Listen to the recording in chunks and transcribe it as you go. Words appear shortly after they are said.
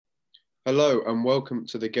Hello and welcome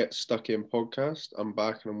to the Get Stuck In podcast. I'm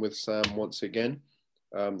back and I'm with Sam once again.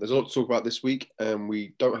 There's a lot to talk about this week, and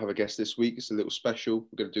we don't have a guest this week. It's a little special.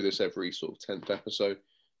 We're going to do this every sort of 10th episode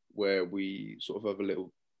where we sort of have a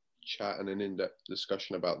little chat and an in-depth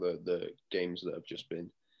discussion about the games that have just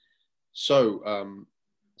been. So,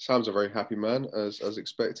 Sam's a very happy man, as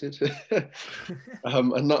expected.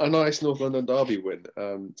 A nice North London derby win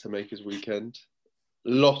to make his weekend.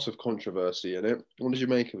 Lot of controversy in it. What did you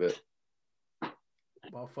make of it?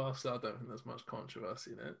 Well, first, I don't think there's much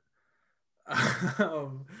controversy in it.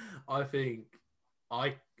 I think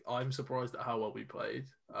I I'm surprised at how well we played,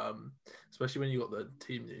 especially when you got the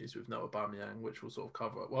team news with Noah Aubameyang, which we'll sort of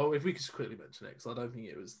cover. Well, if we could just quickly mention it, because I don't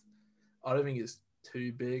think it's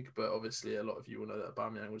too big, but obviously a lot of you will know that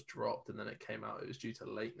Aubameyang was dropped, and then it came out it was due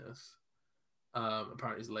to lateness.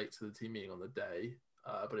 Apparently, he's late to the team meeting on the day,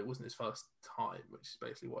 but it wasn't his first time, which is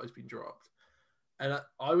basically why he's been dropped. And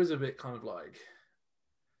I was a bit kind of like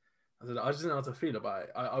I just didn't know how to feel about it.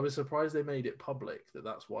 I was surprised they made it public that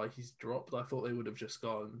that's why he's dropped. I thought they would have just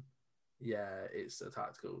gone, yeah, it's a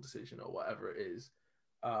tactical decision or whatever it is.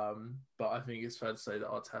 But I think it's fair to say that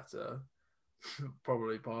Arteta,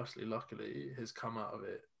 probably partially luckily, has come out of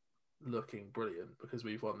it looking brilliant because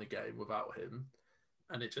we've won the game without him.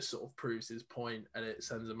 And it just sort of proves his point and it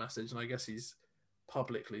sends a message. And I guess he's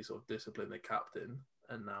publicly sort of disciplined the captain.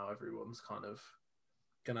 And now everyone's kind of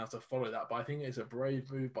gonna have to follow that. But I think it's a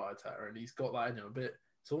brave move by Arteta, and he's got that in him a bit.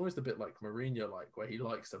 It's almost a bit like Mourinho, like where he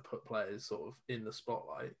likes to put players sort of in the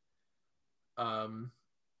spotlight. Um,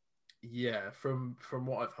 yeah, from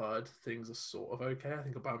what I've heard, things are sort of okay. I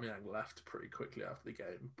think Aubameyang left pretty quickly after the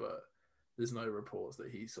game, but there's no reports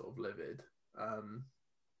that he's sort of livid.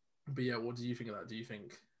 But yeah, what do you think of that? Do you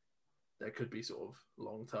think there could be sort of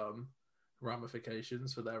long term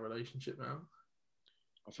ramifications for their relationship now?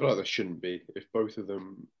 I feel like there shouldn't be. If both of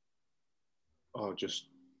them are just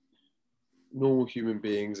normal human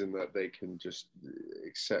beings and that they can just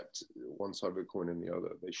accept one side of the coin and the other,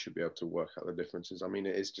 they should be able to work out the differences. I mean,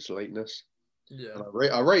 it is just lateness. Yeah,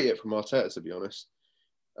 And I rate it from Arteta, to be honest.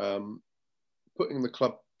 Um, Putting the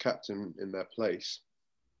club captain in their place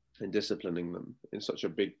and disciplining them in such a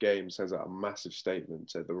big game sends out a massive statement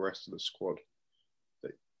to the rest of the squad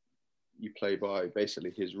that you play by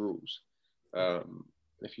basically his rules. Um,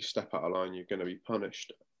 if you step out of line, you're going to be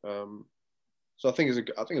punished. So I think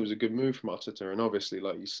it was a good move from Arteta, and obviously,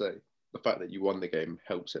 like you say, the fact that you won the game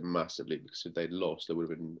helps it massively because if they'd lost, there would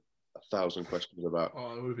have been a thousand questions about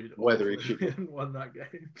oh, it would have been whether awful he if should. we hadn't won that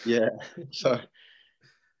game. Yeah. So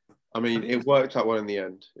I I mean, think it it's worked out well in the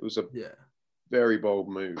end. It was a yeah. very bold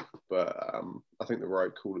move, but I think the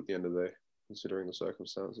right call at the end of the day, considering the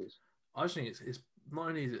circumstances. I just think it's not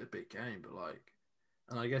only is it a big game, but like,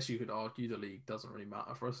 and I guess you could argue the league doesn't really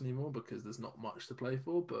matter for us anymore because there's not much to play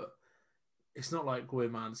for. But it's not like we're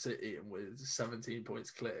Man City and we're 17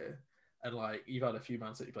 points clear, and like you've had a few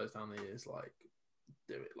Man City players down the years like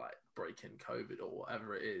do it like break in COVID or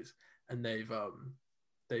whatever it is, and they've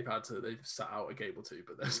sat out a game or two,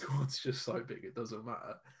 but their squad's just so big it doesn't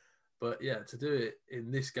matter. But yeah, to do it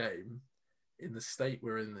in this game, in the state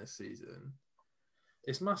we're in this season,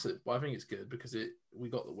 it's massive. But I think it's good because we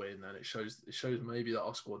got the win and it shows maybe that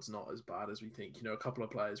our squad's not as bad as we think. You know, a couple of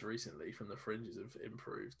players recently from the fringes have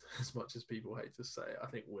improved as much as people hate to say. I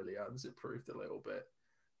think Willian's improved a little bit.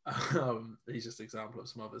 He's just an example of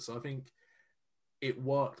some others. So I think it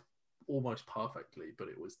worked almost perfectly, but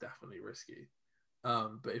it was definitely risky.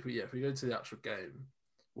 But if we go to the actual game,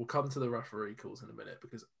 we'll come to the referee calls in a minute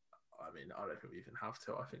because I mean I don't think we even have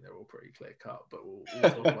to. I think they're all pretty clear cut, but we'll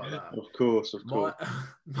talk about that. Of course, of My course.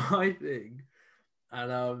 my thing,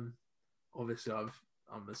 and obviously I'm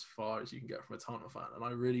as far as you can get from a Tottenham fan, and I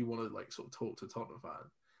really want to like sort of talk to a Tottenham fan.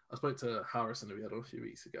 I spoke to Harrison who we had on a few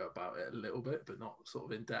weeks ago about it a little bit, but not sort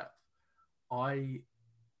of in depth. I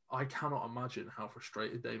I cannot imagine how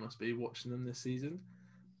frustrated they must be watching them this season.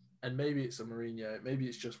 And maybe it's a Mourinho, maybe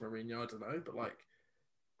it's just Mourinho, I don't know. But like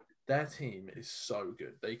their team is so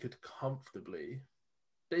good. They could have come to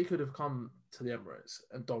the Emirates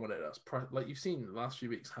and dominated us. Like you've seen the last few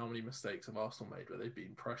weeks, how many mistakes have Arsenal made where they've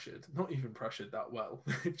been pressured, not even pressured that well.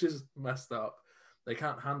 They've just messed up. They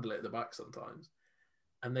can't handle it at the back sometimes.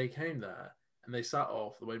 And they came there and they sat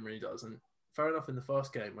off the way Mourinho does. And fair enough, in the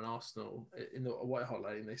first game when Arsenal in the White Hart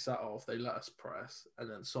Lane, they sat off, they let us press, and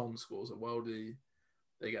then Son scores a worldie.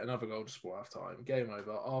 They get another goal just before half time. Game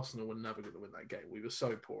over. Arsenal were never going to win that game. We were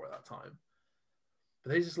so poor at that time.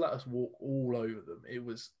 But they just let us walk all over them.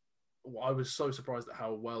 I was so surprised at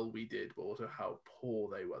how well we did, but also how poor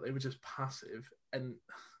they were. They were just passive. And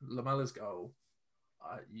Lamela's goal,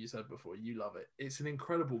 you said before, you love it. It's an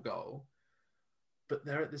incredible goal. but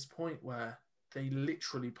they're at this point where they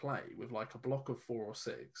literally play with like a block of 4 or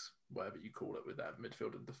 6, whatever you call it, with their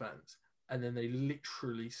midfield and defense, and then they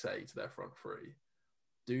literally say to their front three,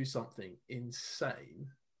 do something insane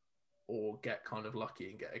or get kind of lucky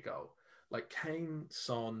and get a goal. Like Kane,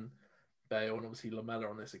 Son, Bale, and obviously Lamella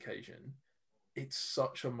on this occasion, it's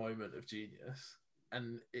such a moment of genius.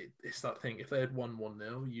 And it's that thing. If they had won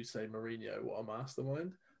 1-0, you'd say Mourinho, what a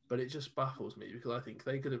mastermind. But it just baffles me because I think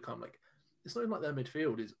they could have come like, it's not even like their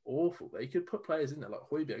midfield is awful. They could put players in there, like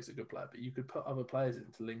Højbjerg's a good player, but you could put other players in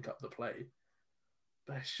to link up the play.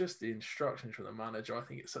 But it's just the instructions from the manager. I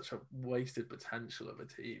think it's such a wasted potential of a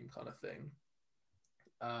team kind of thing.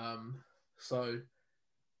 So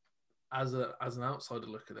as an outsider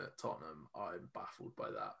looking at Tottenham, I'm baffled by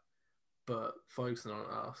that. But focusing on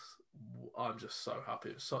us, I'm just so happy.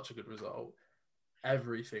 It was such a good result.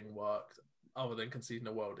 Everything worked other than conceding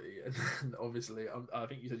a worldie. And obviously, I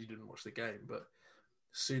think you said you didn't watch the game, but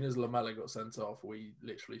as soon as Lamella got sent off, we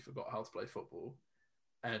literally forgot how to play football.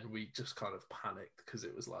 And we just kind of panicked because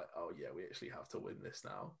it was like, oh, yeah, we actually have to win this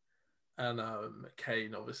now. And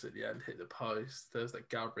Kane, obviously, at the end, hit the post. There's that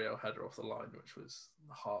Gabriel header off the line, which was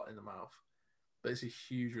the heart in the mouth. But it's a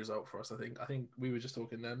huge result for us, I think. I think we were just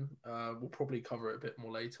talking then. We'll probably cover it a bit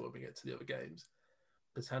more later when we get to the other games.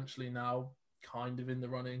 Potentially now, kind of in the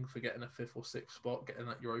running for getting a 5th or 6th spot, getting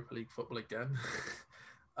that Europa League football again.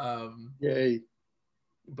 Yay.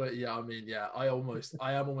 But yeah, I mean, yeah, I am almost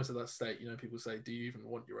at that state. You know, people say, do you even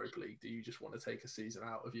want Europa League? Do you just want to take a season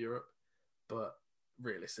out of Europe? But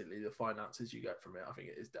realistically, the finances you get from it, I think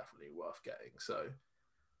it is definitely worth getting. So,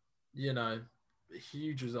 you know, a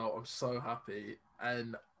huge result. I'm so happy.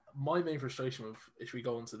 And my main frustration with, if we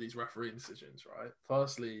go on to these refereeing decisions, right?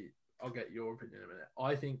 Firstly, I'll get your opinion in a minute.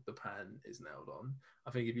 I think the pen is nailed on.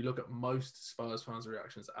 I think if you look at most Spurs fans'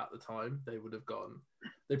 reactions at the time, they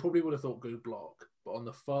probably would have thought good block. But on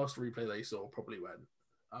the first replay they saw, probably went,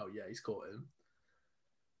 oh yeah, he's caught him.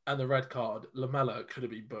 And the red card, Lamella could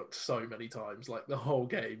have been booked so many times. Like the whole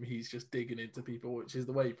game, he's just digging into people, which is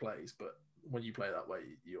the way he plays. But when you play that way,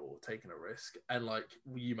 you're taking a risk. And like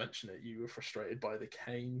you mentioned it, you were frustrated by the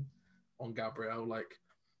Kane on Gabriel. Like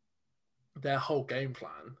their whole game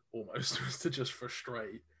plan almost was to just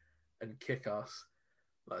frustrate and kick us.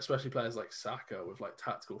 Like especially players like Saka with like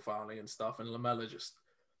tactical fouling and stuff. And Lamella just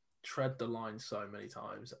tread the line so many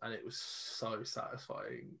times, and it was so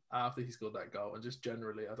satisfying after he scored that goal. And just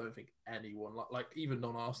generally, I don't think anyone like even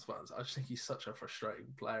non-Arsenal fans, I just think he's such a frustrating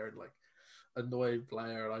player and like annoying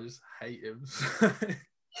player, and I just hate him.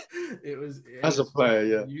 it was A player,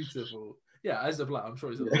 yeah, beautiful. Yeah, as a player, I'm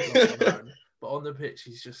sure he's a lovely man. But on the pitch,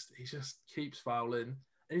 he just keeps fouling,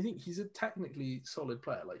 and you think he's a technically solid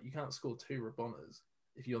player. Like you can't score 2 Rabonas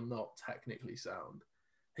if you're not technically sound.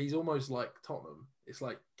 He's almost like Tottenham. It's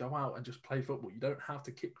like, go out and just play football. You don't have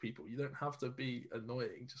to kick people. You don't have to be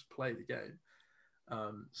annoying. Just play the game.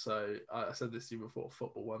 So I said this to you before,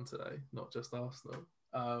 football won today, not just Arsenal.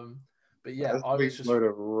 But yeah, I was just... load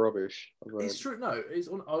of rubbish. It's true. No,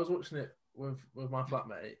 I was watching it with my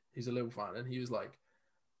flatmate. He's a Liverpool fan, and he was like,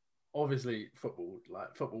 obviously football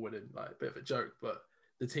winning, like a bit of a joke, but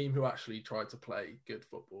the team who actually tried to play good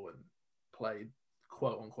football and played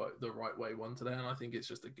quote unquote the right way won today. And I think it's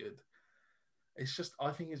just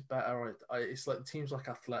I think it's better. It's like teams like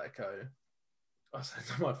Atletico. I said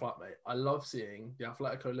to my flatmate, I love seeing the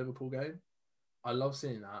Atletico Liverpool game. I love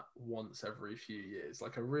seeing that once every few years,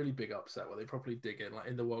 like a really big upset where they properly dig in. Like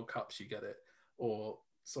in the World Cups, you get it. Or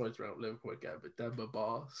sorry to bring up Liverpool again, but Demba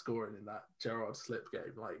Ba scoring in that Gerrard slip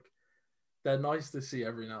game, like they're nice to see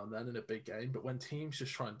every now and then in a big game. But when teams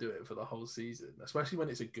just try and do it for the whole season, especially when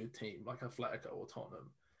it's a good team like Atletico or Tottenham,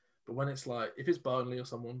 but when it's like, if it's Burnley or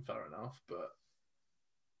someone, fair enough. But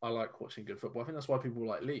I like watching good football. I think that's why people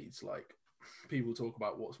like Leeds. Like people talk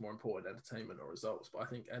about what's more important, entertainment or results. But I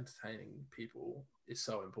think entertaining people is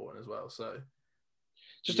so important as well. So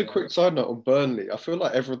just a quick side note on Burnley. I feel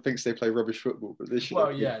like everyone thinks they play rubbish football, but this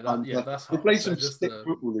year, that's they play some stick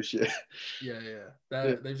football this year. Yeah.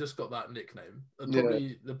 They've just got that nickname.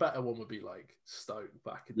 Probably the better one would be like Stoke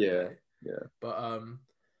back in the day. Yeah.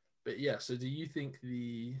 But yeah. So do you think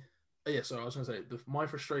So I was going to say my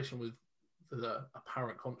frustration with the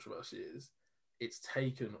apparent controversy is it's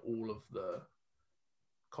taken all of the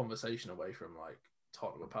conversation away from like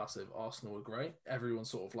Tottenham were passive, Arsenal were great. Everyone's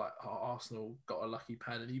sort of like, oh, Arsenal got a lucky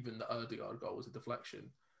pen, and even the Ødegaard goal was a deflection.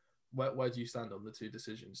 Where do you stand on the 2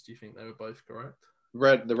 decisions? Do you think they were both correct?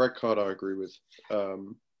 The red card, I agree with. I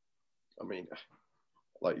mean,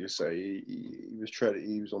 like you say, he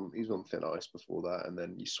was on thin ice before that, and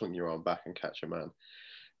then you swing your arm back and catch a man.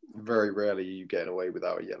 Very rarely you get away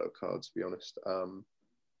without a yellow card, to be honest.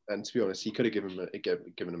 And to be honest, he could have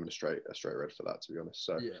given him a straight red for that, to be honest.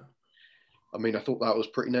 So Yeah. I mean, I thought that was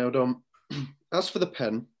pretty nailed on. As for the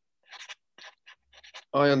pen,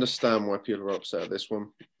 I understand why people are upset at this one,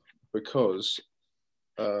 because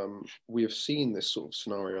we have seen this sort of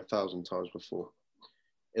scenario 1,000 times before,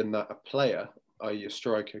 in that a player, i.e. a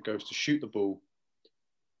striker, goes to shoot the ball,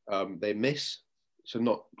 they miss, so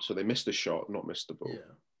they miss the shot, not miss the ball.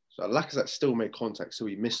 Yeah. So Lacazette still made contact, so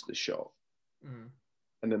he missed the shot,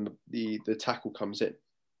 and then the tackle comes in.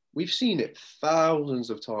 We've seen it thousands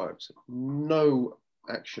of times, no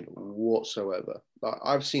action whatsoever. Like,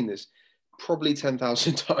 I've seen this probably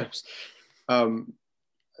 10,000 times.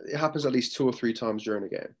 It happens at least 2 or 3 times during a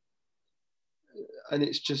game. And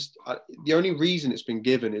it's just, the only reason it's been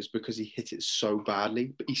given is because he hit it so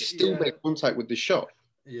badly, but he still made contact with the shot.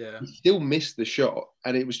 Yeah. He still missed the shot,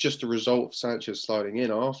 and it was just a result of Sanchez sliding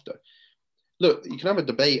in after. Look, you can have a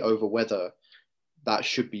debate over whether that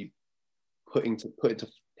should be put into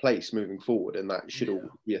place moving forward, and that should all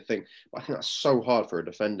be a thing. But I think that's so hard for a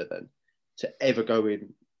defender then to ever go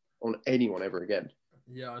in on anyone ever again.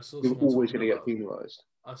 Yeah, I saw. You're always going to get penalised.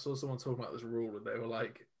 I saw someone talking about this rule, and they were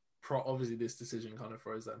like, obviously this decision kind of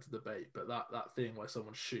throws that into debate, but that thing where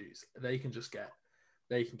someone shoots, they can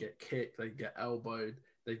get kicked, they can get elbowed,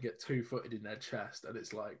 they can get 2-footed in their chest, and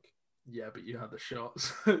it's like, yeah, but you had the shot,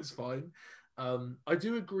 so it's fine. I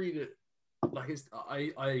do agree that, like,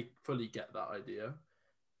 I fully get that idea,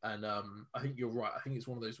 and I think you're right. I think it's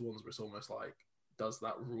one of those ones where it's almost like, does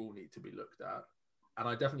that rule need to be looked at? And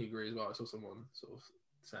I definitely agree as well. I saw someone sort of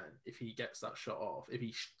saying, if he gets that shot off, if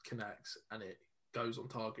he connects and it goes on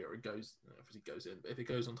target, or it goes, if it goes in, but if it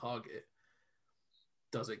goes on target,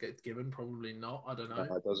 does it get given? Probably not. I don't know.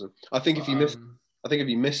 No, it doesn't. I think if you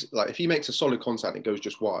miss, like, if he makes a solid contact and it goes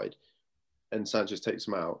just wide, and Sanchez takes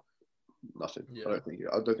him out, nothing. Yeah. I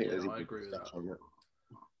don't think there's. I agree with that.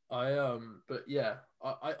 But yeah,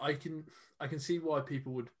 I can see why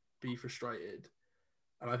people would be frustrated,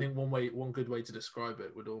 and I think one good way to describe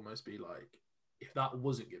it would almost be like, if that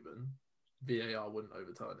wasn't given, VAR wouldn't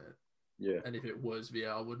overturn it. Yeah. And if it was,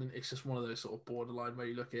 VAR wouldn't. It's just one of those sort of borderline where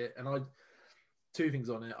you look at it. And two things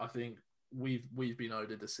on it. I think we've been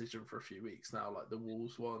owed a decision for a few weeks now, like the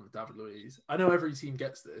Wolves one, David Luiz. I know every team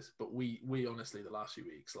gets this, but we honestly, the last few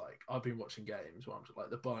weeks, like, I've been watching games where I'm just like,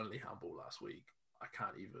 the Burnley handball last week, I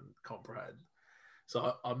can't even comprehend.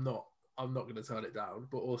 So I'm not going to turn it down.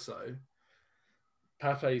 But also,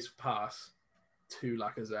 Pepe's pass to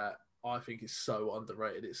Lacazette, I think, is so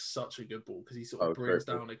underrated. It's such a good ball because he sort of brings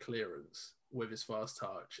down a clearance with his first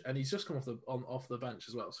touch, and he's just come off the bench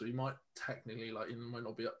as well, so he might technically, like, he might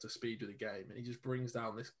not be up to speed with the game, and he just brings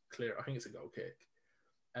down this clear. I think it's a goal kick,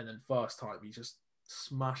 and then first time he just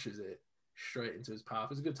smashes it straight into his path.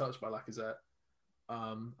 It's a good touch by Lacazette.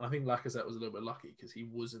 I think Lacazette was a little bit lucky because he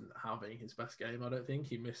wasn't having his best game. I don't think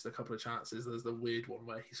he missed a couple of chances. There's the weird one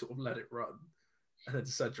where he sort of let it run, and then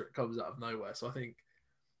Cedric comes out of nowhere. So I think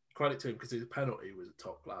credit to him because his penalty was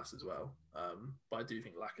top class as well. But I do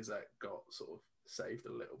think Lacazette got sort of saved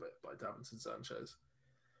a little bit by Davinson Sanchez.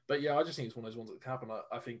 But yeah, I just think it's one of those ones that can happen.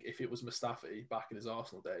 I think if it was Mustafi back in his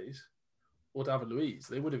Arsenal days or David Luiz,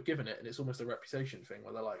 they would have given it, and it's almost a reputation thing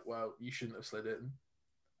where they're like, well, you shouldn't have slid in.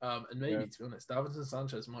 And maybe, to be honest, Davinson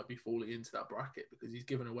Sanchez might be falling into that bracket because he's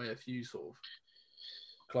given away a few sort of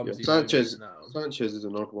clumsy Sanchez is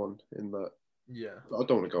an odd one in that. Yeah, I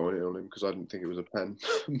don't want to go in on him because I didn't think it was a pen,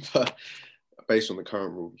 but based on the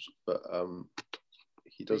current rules. But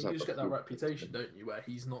he does have. You just get that reputation, don't you? Where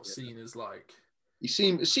he's not seen as like. He's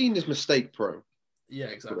seen as mistake prone. Yeah,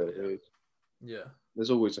 exactly. Yeah.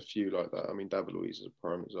 There's always a few like that. I mean, David Luiz is a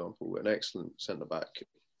prime example. An excellent centre back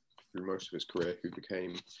through most of his career, who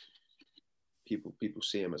became people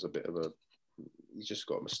see him as a bit of a. He's just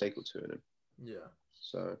got a mistake or two in him. Yeah.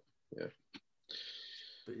 So yeah.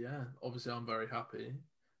 But yeah, obviously I'm very happy.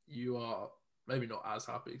 You are maybe not as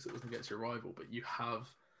happy because it wasn't against your rival, but you have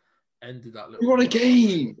ended that little. We won a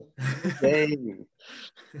game.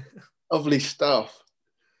 Lovely stuff.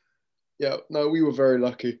 Yeah, no, we were very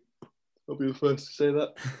lucky. I'll be the first to say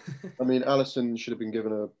that. I mean, Alisson should have been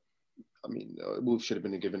given Wolves should have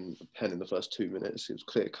been given a pen in the first 2 minutes. It was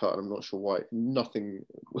clear cut, and I'm not sure why. Nothing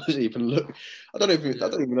was even looked. I don't even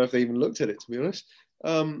know if they even looked at it, to be honest.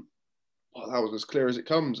 That was as clear as it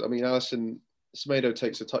comes. I mean, Semedo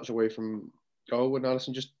takes a touch away from goal, and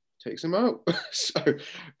Alisson just takes him out. So,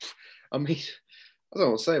 I mean, I don't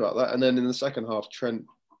know what to say about that. And then in the second half, Trent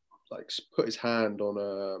put his hand on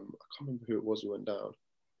I can't remember who it was who went down,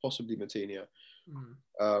 possibly Matinho.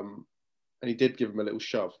 And he did give him a little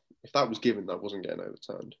shove. If that was given, that wasn't getting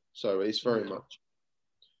overturned. So it's very much.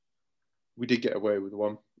 We did get away with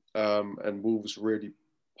one, and Wolves really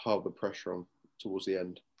piled the pressure on towards the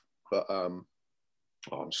end. But I'm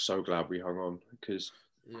so glad we hung on because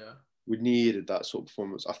we needed that sort of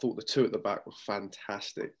performance. I thought the two at the back were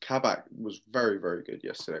fantastic. Kabak was very, very good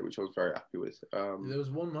yesterday, which I was very happy with. There was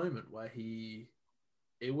one moment where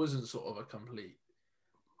it wasn't sort of a complete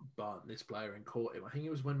bunt, this player, and caught him. I think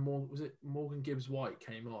it was when Morgan Gibbs-White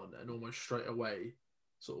came on and almost straight away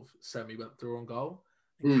sort of Semi went through on goal.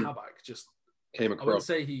 And Kabak just came across. I wouldn't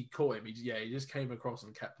say he caught him. He just came across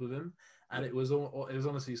and kept with him. And it was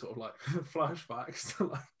honestly sort of like flashbacks to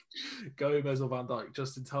like Gomez or Van Dijk,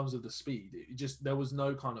 just in terms of the speed. There was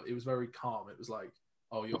no kind of, it was very calm. It was like,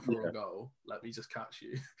 oh, you're through a goal. Let me just catch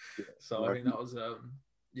you. So I think that was, no,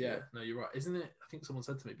 you're right. Isn't it? I think someone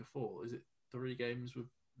said to me before, is it 3 games with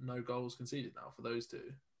no goals conceded now for those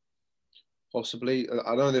two? Possibly.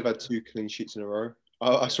 I know they've had 2 clean sheets in a row.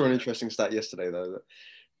 I saw an interesting stat yesterday though. That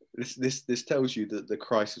this tells you that the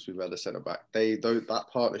crisis we've had at centre back. That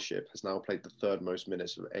partnership has now played the 3rd most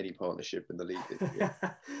minutes of any partnership in the league this year.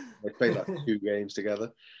 They played like 2 games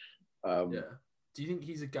together. Do you think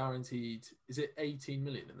he's a guaranteed? Is it 18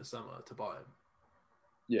 million in the summer to buy him?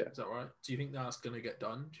 Yeah. Is that right? Do you think that's going to get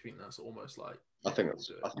done? Do you think that's almost like? I think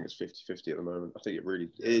it's 50-50 at the moment. I think it really.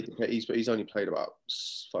 He's only played about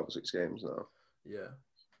 5 or 6 games now. Yeah.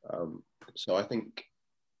 So I think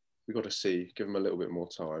we've got to see, give him a little bit more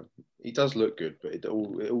time. He does look good, but it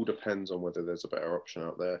all depends on whether there's a better option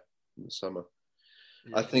out there in the summer.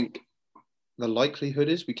 Yeah. I think the likelihood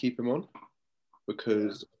is we keep him on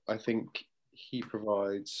because I think he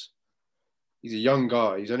provides. He's a young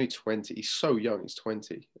guy. He's only 20. He's so young. He's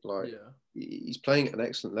 20. He's playing at an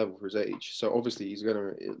excellent level for his age. So obviously he's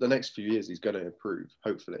the next few years he's gonna improve,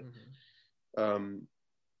 hopefully. Mm-hmm.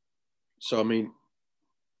 So I mean,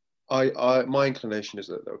 my inclination is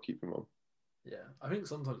that they'll keep him on. Yeah, I think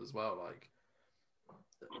sometimes as well, like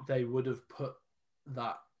they would have put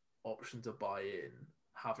that option to buy in,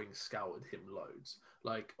 having scouted him loads.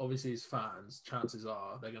 Like obviously his fans, chances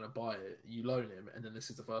are they're going to buy it. You loan him, and then this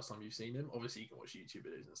is the first time you've seen him. Obviously you can watch YouTube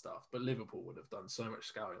videos and stuff, but Liverpool would have done so much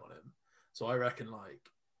scouting on him. So I reckon like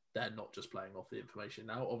they're not just playing off the information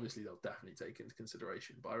now. Obviously they'll definitely take into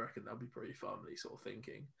consideration, but I reckon they'll be pretty firmly sort of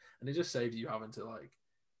thinking, and it just saves you having to like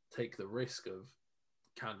take the risk of,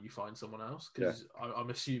 can you find someone else? Because I'm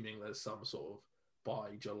assuming there's some sort of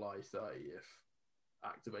by July 30th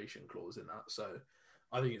activation clause in that. So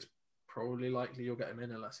I think it's probably likely you'll get him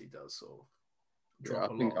in unless he does sort of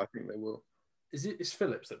drop a lot. I think they will. It's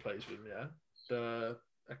Phillips that plays with him, yeah? The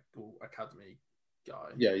academy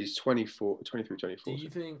guy. Yeah, he's 23, 24. Do you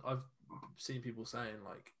think, I've seen people saying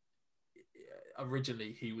like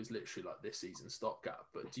originally he was literally like this season's stopgap,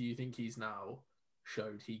 but do you think he's now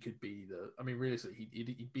showed he could be realistically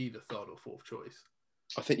he'd be the 3rd or 4th choice?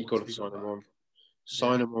 I think you've got to sign him on.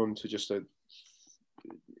 Sign him on to just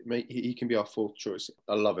he can be our 4th choice.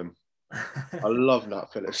 I love him. I love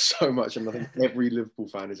Nat Phillips so much, and I think every Liverpool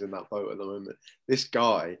fan is in that boat at the moment. This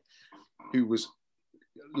guy, who was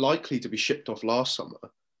likely to be shipped off last summer,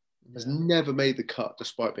 has never made the cut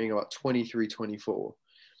despite being about 23, 24.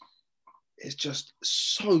 It's just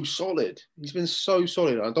so solid. He's been so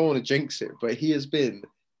solid. I don't want to jinx it, but he has been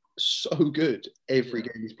so good every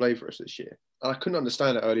game he's played for us this year. And I couldn't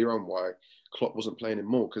understand it earlier on why Klopp wasn't playing him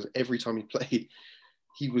more, because every time he played,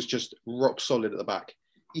 he was just rock solid at the back.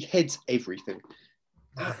 He heads everything.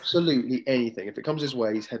 Absolutely anything. If it comes his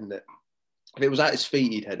way, he's heading it. If it was at his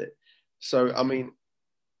feet, he'd head it. So, I mean,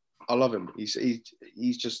 I love him. He's a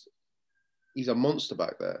monster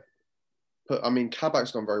back there. But, I mean,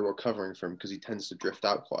 Kabak's gone very well covering for him because he tends to drift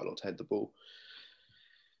out quite a lot to head the ball.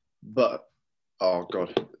 But, oh,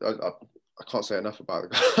 God, I can't say enough about the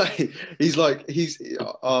guy. he's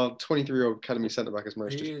our 23-year-old academy centre-back has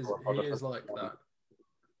managed He is like that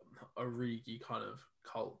Origi kind of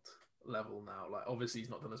cult level now. Like, obviously he's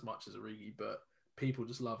not done as much as Origi, but people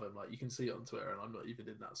just love him. Like, you can see it on Twitter, and I'm not even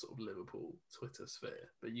in that sort of Liverpool Twitter sphere,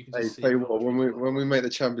 but you can just see. When we make the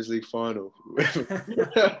Champions League final,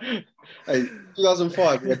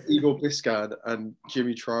 2005, we had Igor Biscan and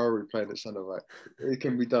Jimmy Traore playing at centre back. It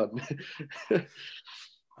can be done.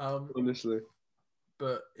 Honestly.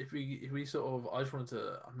 But if we sort of, I just wanted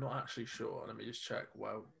to, I'm not actually sure. Let me just check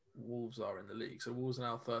where Wolves are in the league. So Wolves are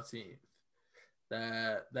now 13th.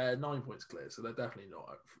 They're 9 points clear, so they're definitely not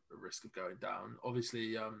at risk of going down.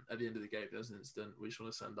 Obviously, at the end of the game, there's an incident. We just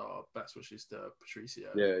want to send our best wishes to Patricio.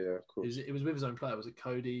 Yeah, of course. It was with his own player. Was it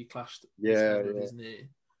Cody clashed with his knee?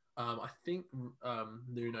 I think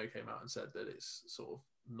Nuno came out and said that it's sort of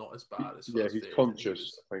not as bad as first. He's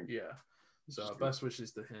conscious. I think. Yeah. So our best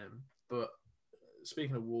wishes to him. But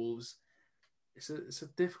speaking of Wolves, it's a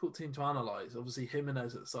difficult team to analyze. Obviously,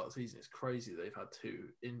 Jimenez at the start of the season is crazy. They've had 2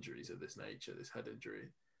 injuries of this nature, this head injury.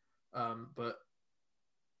 But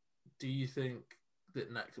do you think that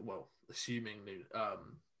assuming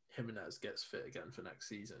Jimenez gets fit again for next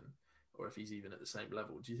season, or if he's even at the same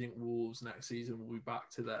level, do you think Wolves next season will be back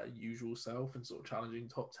to their usual self and sort of challenging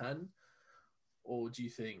top 10? Or do you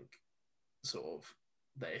think sort of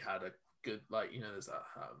they had a good, there's that,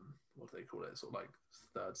 what do they call it, sort of like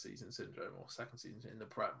third season syndrome or second season in the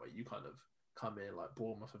Prem, where you kind of come in like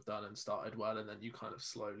Bournemouth have done and started well, and then you kind of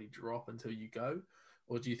slowly drop until you go?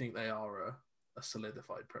 Or do you think they are a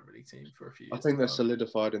solidified Premier League team for a few years? I think they're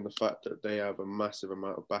solidified in the fact that they have a massive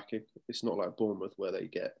amount of backing. It's not like Bournemouth where they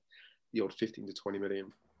get the odd 15 to 20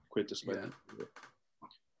 million quid to spend. Yeah.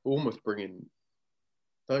 Bournemouth bring in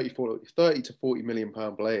 30 to 40 million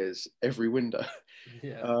pound players every window.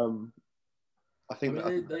 Yeah. I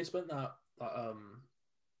think they spent that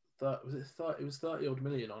it was 30 odd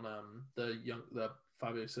million on the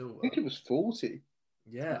Fabio Silva. I think it was 40.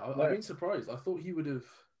 Yeah, I've been surprised. I thought he would have.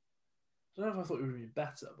 I don't know if I thought he would be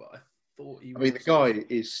better, but I thought he. The guy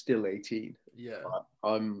is still 18. Yeah.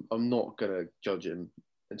 I'm not gonna judge him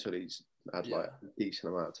until he's had like a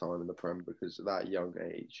decent amount of time in the Prem, because at that young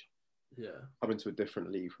age, coming to a different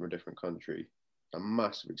league from a different country, a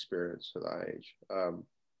massive experience at that age.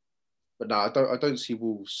 But no, I don't see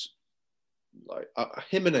Wolves like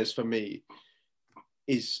Jimenez for me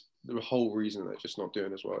is the whole reason they're just not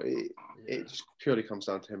doing as well. It just purely comes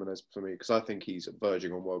down to Jimenez for me, because I think he's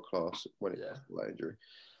verging on world class when it comes to that injury.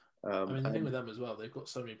 The thing with them as well, they've got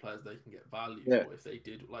so many players they can get value for if they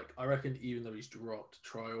did. Like, I reckon even though he's dropped,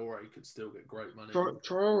 Traore could still get great money.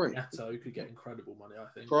 Traore. Neto could get incredible money, I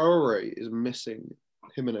think. Traore is missing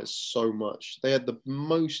Jimenez so much. They had the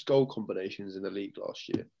most goal combinations in the league last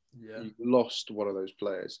year. Yeah. You lost one of those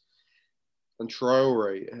players. And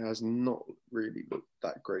Traore has not really looked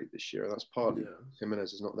that great this year. And that's partly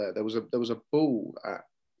Jimenez is not there. There was a ball at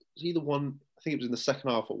either one, I think it was in the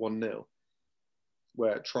second half at 1-0.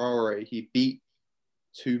 Where Traore, he beat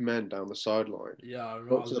 2 men down the sideline. Yeah, I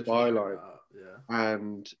got to the byline. Yeah.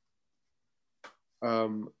 And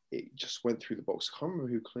it just went through the box. I can't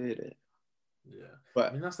remember who cleared it. Yeah.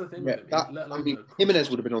 But that's the thing with him. Jimenez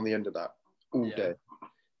would have been on the end of that all day.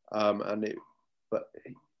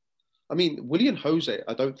 William Jose,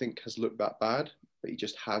 I don't think has looked that bad, but he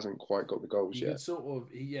just hasn't quite got the goals yet.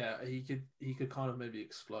 He could kind of maybe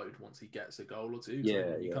explode once he gets a goal or two.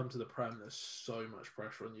 When you come to the Prem, there's so much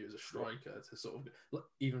pressure on you as a striker to sort of,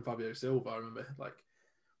 even Fabio Silva, I remember, like,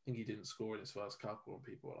 I think he didn't score in his first couple, and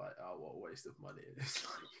people were like, "Oh, what a waste of money!" It's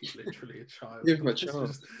like he's literally a child. Give him a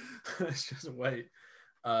chance. Let's just wait.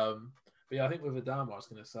 But yeah, I think with Adama, I was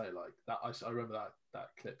going to say, like, that. I remember that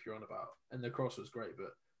clip you're on about, and the cross was great,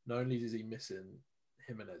 but not only is he missing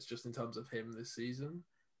Jimenez, just in terms of him this season,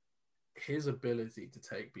 his ability to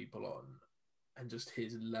take people on and just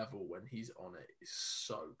his level when he's on it is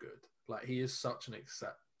so good. Like, he is such an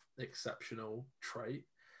exceptional trait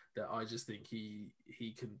that I just think he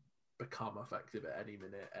can become effective at any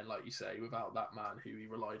minute. And like you say, without that man who he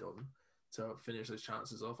relied on to finish those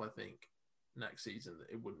chances off, I think next season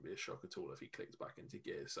it wouldn't be a shock at all if he clicks back into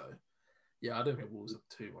gear. So yeah, I don't think Wolves have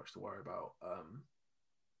too much to worry about.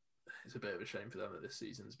 It's a bit of a shame for them that this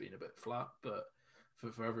season's been a bit flat, but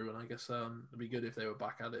for everyone, I guess it'd be good if they were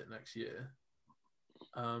back at it next year.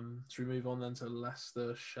 Should we move on then to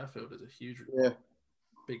Leicester Sheffield? Is a huge,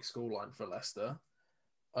 big scoreline for Leicester.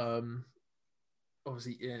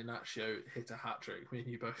 Obviously, Iheanacho hit a hat trick. Me and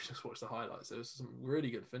you both just watched the highlights. There was some really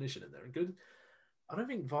good finishing in there and good. I don't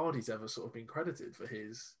think Vardy's ever sort of been credited for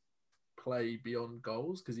his play beyond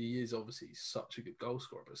goals, because he is obviously such a good goal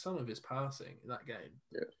scorer, but some of his passing in that game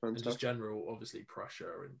and just general obviously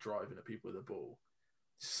pressure and driving at people with the ball,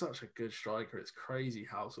 he's such a good striker. It's crazy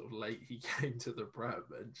how sort of late he came to the Prem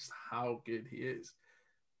and just how good he is.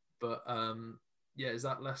 But is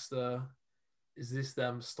that Leicester, is this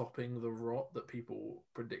them stopping the rot that people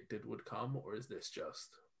predicted would come, or is this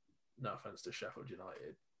just, no offense to Sheffield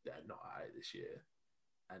United, they're not at it this year,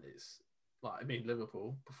 and it's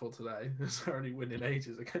Liverpool before today is already winning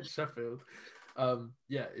ages against Sheffield.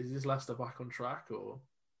 Is this Leicester back on track, or?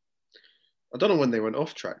 I don't know when they went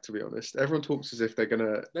off track, to be honest. Everyone talks as if they're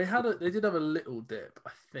gonna. They did have a little dip, I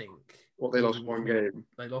think. They lost one game.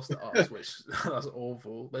 They lost to us, which that's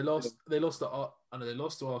awful. They lost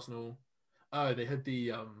to Arsenal. Oh, they had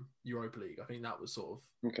the Europa League. I think that was sort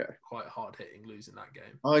of quite hard hitting, losing that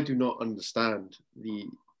game. I do not understand the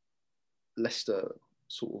Leicester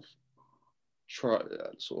sort of I don't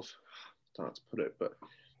know how to put it, but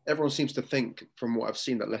everyone seems to think, from what I've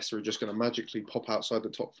seen, that Leicester are just going to magically pop outside the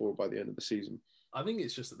top 4 by the end of the season. I think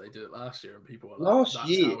it's just that they did it last year and people were like, Last that's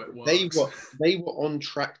year how it they works. were on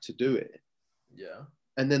track to do it, Yeah.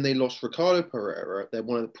 and then they lost Ricardo Pereira. They're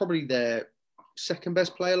probably their second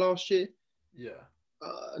best player last year. Yeah.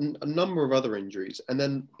 A number of other injuries, and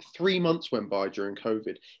then 3 months went by during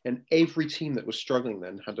COVID, and every team that was struggling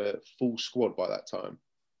then had a full squad by that time.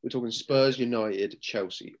 We're talking Spurs, United,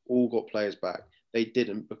 Chelsea, all got players back. They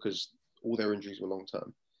didn't because all their injuries were long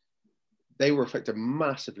term. They were affected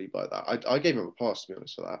massively by that. I gave them a pass, to be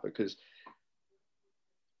honest, for that, because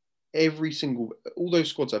all those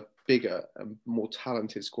squads are bigger and more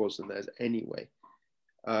talented squads than theirs anyway.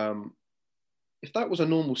 If that was a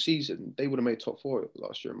normal season, they would have made top four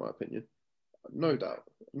last year, in my opinion. No doubt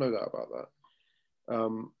about that.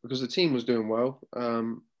 Because the team was doing well,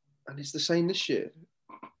 and it's the same this year.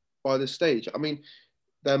 By this stage, I mean,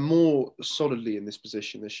 they're more solidly in this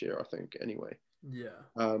position this year, I think. Anyway,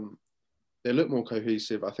 Yeah. They look more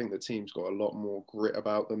cohesive. I think the team's got a lot more grit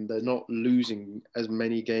about them. They're not losing as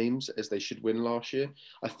many games as they should win last year.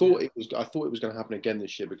 I thought it was going to happen again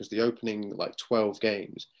this year because the opening 12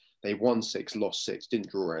 games, they won 6, lost 6, didn't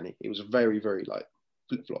draw any. It was very, very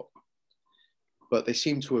flip flop. But they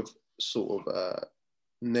seem to have sort of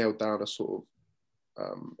nailed down a sort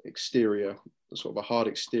of exterior, sort of a hard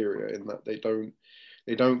exterior, in that they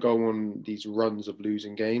don't go on these runs of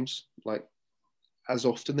losing games as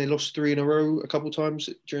often. They lost 3 in a row a couple of times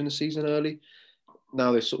during the season early.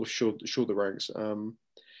 Now they're sort of short the ranks. And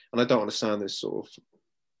I don't understand this sort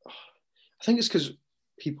of. I think it's because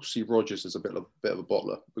people see Rodgers as a bit of a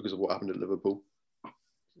bottler because of what happened at Liverpool.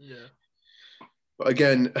 Yeah. But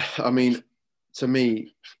again, I mean, to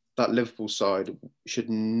me, that Liverpool side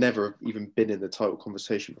should never have even been in the title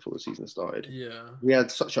conversation before the season started. Yeah. We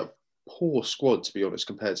had such a poor squad, to be honest,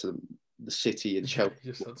 compared to the City and Chelsea.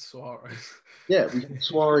 Just had Suarez. Yeah, we had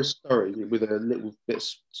Suarez, with a little bit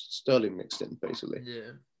Sterling mixed in, basically.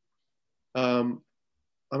 Yeah.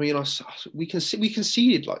 I mean, we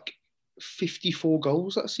conceded 54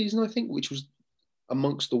 goals that season, I think, which was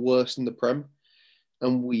amongst the worst in the Prem,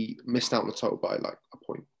 and we missed out on the total by a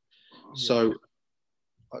point. Yeah. So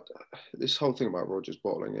this whole thing about Rodgers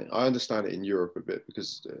bottling it, I understand it in Europe a bit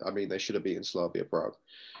because, I mean, they should have beaten Slavia Prague.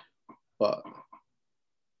 But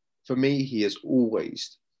for me, he has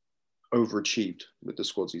always overachieved with the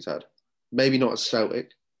squads he's had. Maybe not at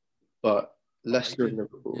Celtic, but Leicester and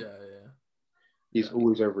Liverpool. Yeah. He's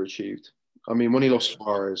always overachieved. I mean, when he lost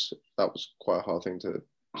Suarez, that was quite a hard thing to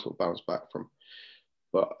sort of bounce back from.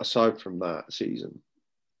 But aside from that season,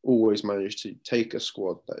 always managed to take a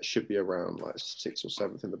squad that should be around 6th or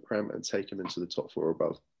 7th in the Prem and take him into the top 4 or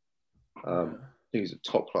above. I think he's a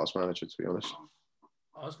top-class manager, to be honest.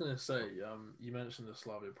 I was going to say, you mentioned the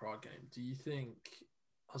Slavia Prague game. Do you think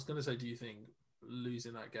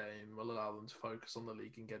losing that game will allow them to focus on the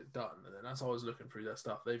league and get it done? And then as I was looking through their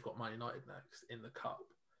stuff, they've got Man United next in the Cup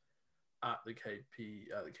at the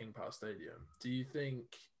King Power Stadium. Do you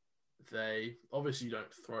think obviously you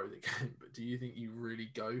don't throw the game, but do you think you really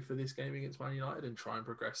go for this game against Man United and try and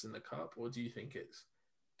progress in the Cup? Or do you think it's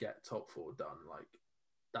get top 4 done?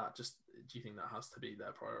 Do you think that has to be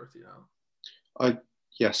their priority now?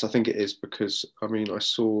 Yes, I think it is, because, I mean, I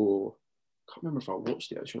can't remember if I watched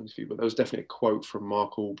the actual interview, but there was definitely a quote from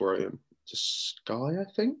Mark Albright to Sky, I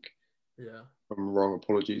think. Yeah. If I'm wrong,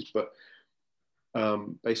 apologies. But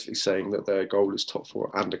basically saying that their goal is top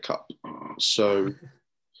 4 and a cup. So,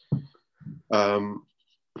 I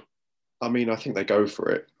mean, I think they go for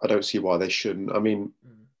it. I don't see why they shouldn't. I mean,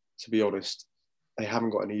 to be honest, they haven't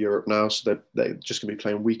got any Europe now, so they're just going to be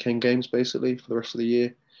playing weekend games, basically, for the rest of the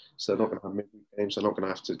year. So they're not going to have midweek games. They're not going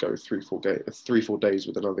to have to go 3-4 days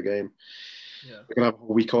with another game. Yeah. They're going to have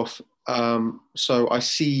a week off. So I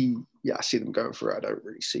see them going for it. I don't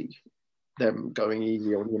really see them going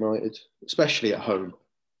easy on United, especially at home.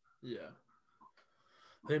 Yeah.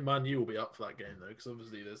 I think Man U will be up for that game, though, because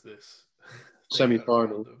obviously there's this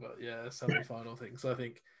semi-final. Semi-final thing. So I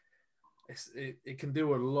think it can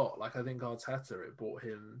do a lot. I think Arteta, it bought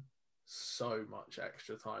him so much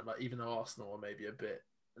extra time. Even though Arsenal are maybe a bit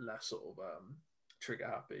less sort of trigger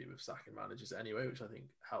happy with sacking managers anyway, which I think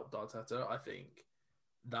helped Arteta. I think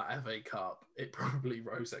that FA Cup, it probably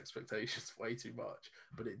rose expectations way too much,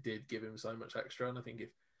 but it did give him so much extra. And I think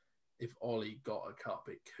if Ollie got a cup,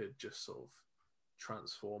 it could just sort of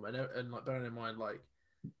transform. And bearing in mind,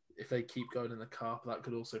 if they keep going in the cup, that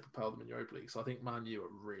could also propel them in Europa League. So I think Man U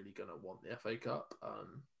are really going to want the FA Cup.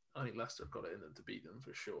 I think Leicester have got it in them to beat them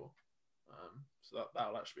for sure. So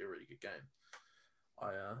that'll actually be a really good game.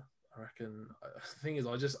 I reckon. The thing is,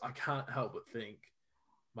 I can't help but think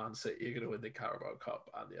Man City are going to win the Carabao Cup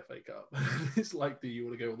and the FA Cup. It's like, do you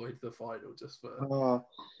want to go all the way to the final just for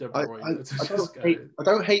De Bruyne to just go? I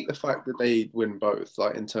don't hate the fact that they win both.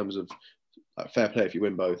 Like in terms of fair play, if you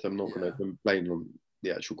win both, I'm not going to complain on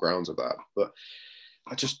the actual grounds of that. But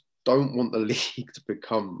I just don't want the league to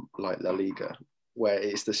become like La Liga, where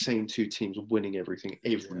it's the same two teams winning everything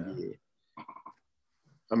every year.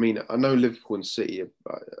 I mean, I know Liverpool and City have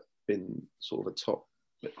been sort of a top.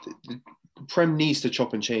 The Prem needs to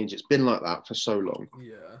chop and change. It's been like that for so long.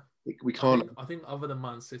 Yeah. We can't. I think other than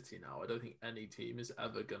Man City now, I don't think any team is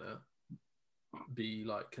ever going to be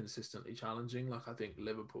like consistently challenging. Like, I think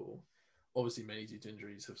Liverpool, obviously many due to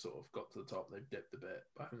injuries, have sort of got to the top. They've dipped a bit,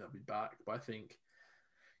 but I think they'll be back. But I think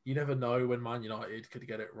you never know when Man United could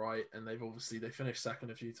get it right, and they finished second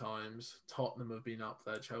a few times. Tottenham have been up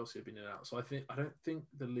there, Chelsea have been in and out. So I don't think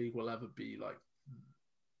the league will ever be like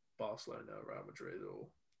Barcelona, Real Madrid, or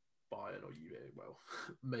Bayern, or well,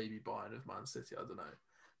 maybe Bayern of Man City. I don't know,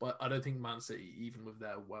 but I don't think Man City, even with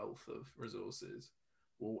their wealth of resources,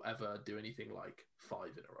 will ever do anything like 5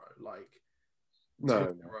 in a row, like two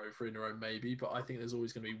in a row, 3 in a row, maybe. But I think there's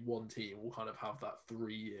always going to be one team will kind of have that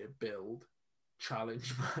 3-year build.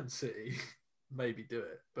 Challenge Man City, maybe do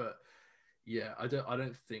it, but yeah, I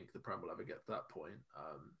don't think the Prem will ever get to that point.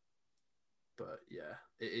 But yeah,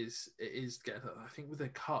 it is getting. I think with the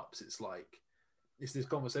cups, it's like it's this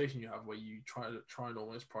conversation you have where you try and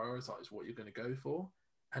almost prioritize what you're going to go for,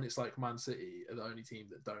 and it's like Man City are the only team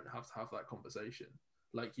that don't have to have that conversation.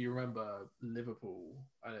 Like, you remember Liverpool,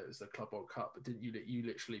 and it was the Club World Cup, but didn't you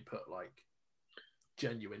literally put like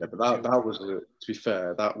genuine. Yeah, but that was to be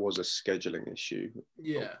fair, that was a scheduling issue.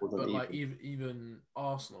 Yeah, but like even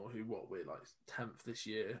Arsenal, who we're like 10th this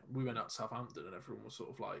year, we went out to Southampton and everyone was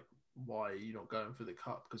sort of like, why are you not going for the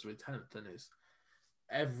cup? Because we're 10th, and it's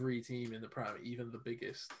every team in the Prem, even the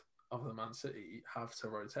biggest other than Man City, have to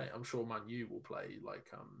rotate. I'm sure Man U will play like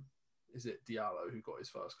is it Diallo who got his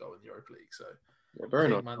first goal in the Europa League? So yeah, very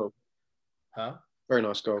nice goal. Huh? Very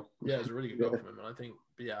nice goal. Yeah, it was a really good goal from him. And I think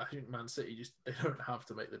Man City they don't have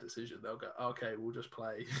to make the decision. They'll go, okay, we'll just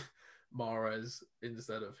play Mahrez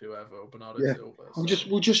instead of whoever, or Bernardo Silva.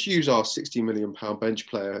 We'll just use our £60 million bench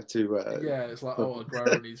player to. It's like,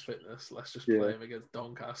 Aguero needs fitness. Let's just play him against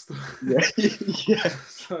Doncaster. Yeah.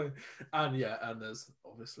 So and there's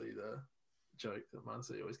obviously the joke that Man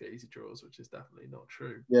City always get easy draws, which is definitely not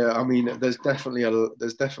true. Yeah, I mean, there's definitely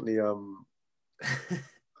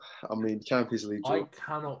I mean, Champions League. I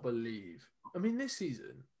cannot believe. I mean, this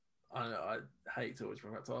season, I know I hate to always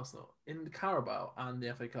bring back to Arsenal. In the Carabao and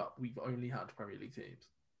the FA Cup, we've only had Premier League teams.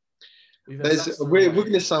 We're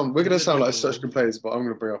going to sound like such good players, but I'm going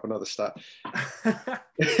to bring up another stat.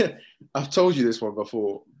 I've told you this one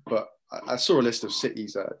before, but I saw a list of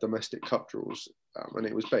City's domestic cup draws, and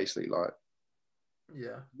it was basically like,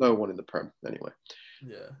 no one in the Prem anyway.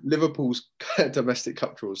 Yeah, Liverpool's domestic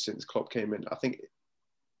cup draws since Klopp came in,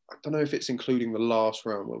 I don't know if it's including the last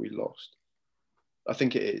round where we lost. I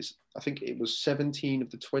think it is. I think it was 17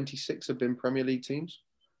 of the 26 have been Premier League teams.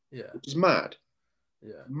 Yeah, which is mad.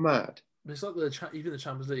 Yeah, mad. But it's like even the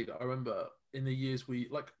Champions League. I remember in the years we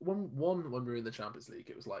like when we were in the Champions League,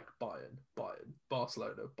 it was like Bayern,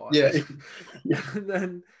 Barcelona, Bayern. Yeah.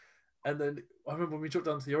 and then I remember when we dropped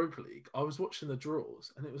down to the Europa League, I was watching the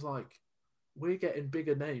draws, and it was like, we're getting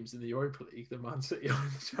bigger names in the Europa League than Man City are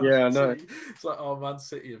in the Champions League. It's like, Man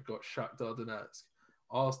City have got Shakhtar Donetsk,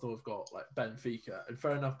 Arsenal have got like Benfica, and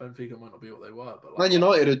fair enough, Benfica might not be what they were, but like,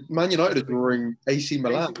 Man United are drawing AC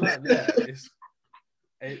Milan. Yeah,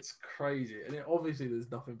 it's crazy, and obviously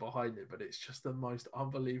there's nothing behind it, but it's just the most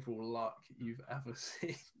unbelievable luck you've ever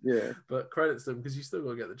seen. Yeah, but credits them because you still got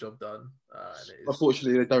to get the job done.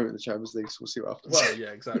 Unfortunately, they don't in the Champions League, so we'll see what happens. Well, yeah,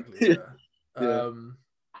 exactly. Yeah.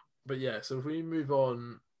 But yeah, so if we move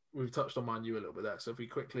on, we've touched on Man U a little bit there. So if we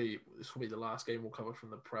quickly, this will be the last game we'll cover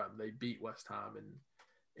from the Prem. They beat West Ham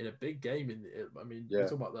in a big game. We're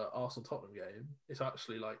talking about the Arsenal Tottenham game. It's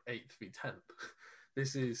actually like 8th v 10th.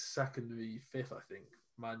 This is 2nd v 5th, I think.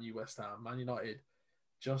 Man U, West Ham, Man United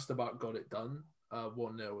just about got it done.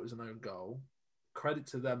 1-0. It was an own goal. Credit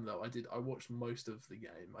to them though. I watched most of the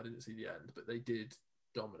game. I didn't see the end, but they did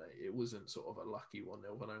dominate. It wasn't sort of a lucky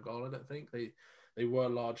 1-0 with an own goal. I don't think they were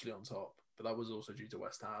largely on top, but that was also due to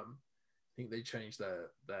West Ham. I think they changed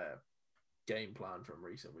their game plan from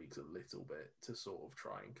recent weeks a little bit to sort of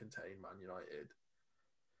try and contain Man United.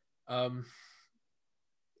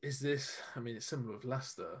 It's similar with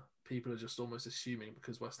Leicester. People are just almost assuming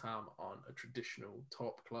because West Ham aren't a traditional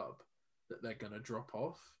top club that they're going to drop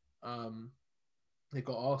off. They've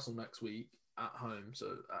got Arsenal next week at home,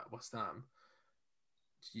 so at West Ham.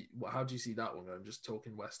 How do you see that one going? Just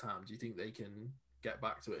talking West Ham, do you think they can get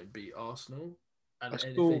back to it and beat Arsenal? And if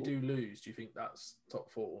saw, they do lose, do you think that's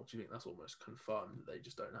top four? Do you think that's almost confirmed that they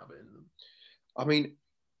just don't have it in them? I mean,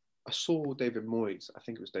 I saw David Moyes. I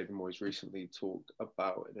think it was David Moyes recently talked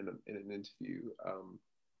about in an interview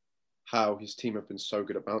how his team have been so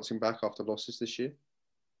good at bouncing back after losses this year.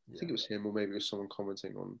 I think it was him, or maybe it was someone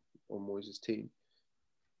commenting on Moyes' team.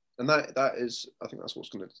 And that is, I think that's what's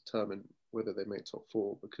going to determine whether they make top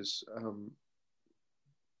four, because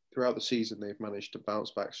throughout the season they've managed to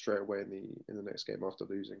bounce back straight away in the next game after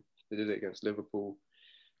losing. They did it against Liverpool,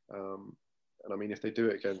 and I mean, if they do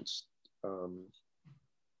it against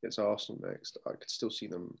Arsenal next, I could still see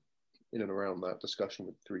them in and around that discussion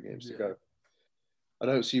with 3 games to go. I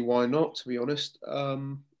don't see why not, to be honest.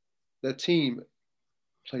 Their team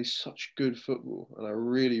plays such good football, and I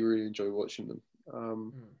really, really enjoy watching them.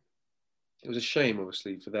 It was a shame,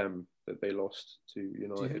 obviously, for them that they lost to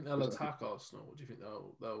United. Do you think they'll attack Arsenal, or do you think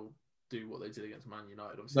they'll do what they did against Man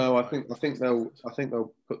United? Obviously, no, I think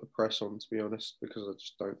they'll put the press on, to be honest, because I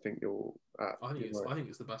just don't think you're at. I think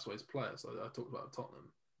it's the best way to play it. So I talked about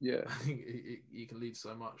Tottenham. Yeah, I think you can lead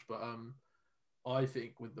so much, but I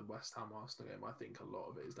think with the West Ham Arsenal game, I think a lot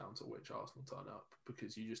of it is down to which Arsenal turn up,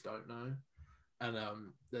 because you just don't know. And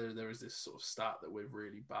there is this sort of stat that we're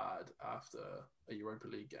really bad after a Europa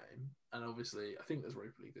League game. And obviously, I think there's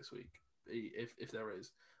Europa League this week. If there is,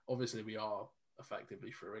 obviously we are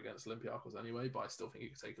effectively through against Olympiacos anyway, but I still think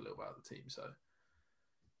it could take a little bit out of the team. So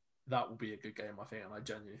that will be a good game, I think. And I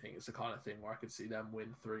genuinely think it's the kind of thing where I could see them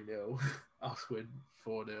win 3-0, us win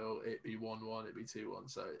 4-0, it be 1-1, it be 2-1.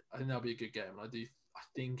 So I think that'll be a good game. And I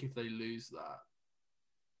think if they lose that,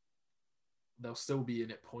 they'll still be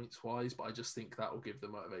in it points-wise, but I just think that will give the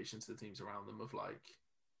motivation to the teams around them of like,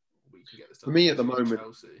 we can get this done. For me at the moment,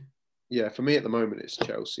 Chelsea. Yeah, for me at the moment, it's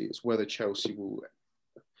Chelsea. It's whether Chelsea will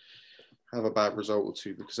have a bad result or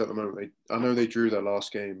two, because at the moment, I know they drew their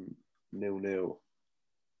last game 0-0,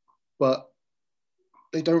 but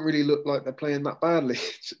they don't really look like they're playing that badly,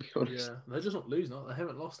 to be honest. Yeah, they're just not losing. They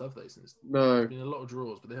haven't lost, have they? Since no, there's been a lot of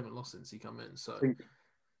draws, but they haven't lost since he come in. So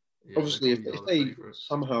obviously, if they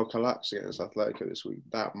somehow collapse against Atletico this week,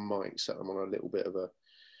 that might set them on a little bit of a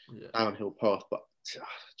downhill path. But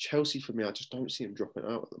Chelsea, for me, I just don't see them dropping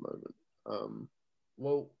out at the moment.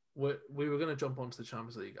 Well, we were going to jump onto the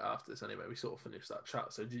Champions League after this anyway. We sort of finished that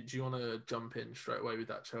chat. So do you want to jump in straight away with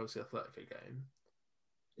that Chelsea Atletico game?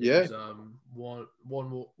 It was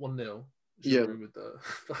 1-0. Yeah, with the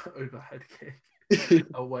overhead kick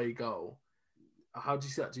away goal. How do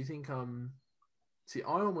you see that? Do you think see,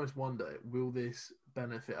 I almost wonder, will this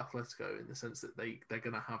benefit Atletico in the sense that they're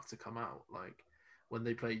going to have to come out? Like, when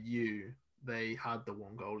they played they had the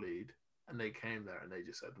 1-goal lead, and they came there and they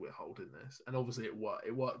just said, we're holding this. And obviously it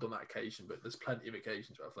worked on that occasion, but there's plenty of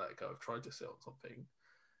occasions where Atletico have tried to sit on something,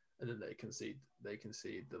 and then they concede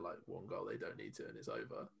the 1 goal they don't need to, and it's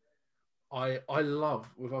over. I love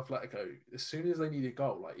with Atletico, as soon as they need a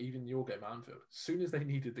goal, like even your game at Anfield, as soon as they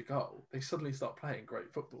needed the goal, they suddenly start playing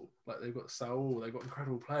great football. Like, they've got Saul, they've got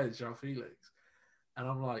incredible players, João Felix. And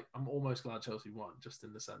I'm almost glad Chelsea won, just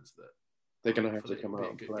in the sense that they're going to have to come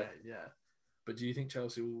out and play. play. Game, yeah. But do you think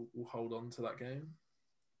Chelsea will hold on to that game?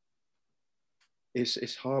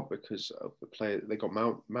 It's hard because of the player. They got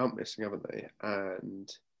Mount missing, haven't they? And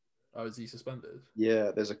is he suspended?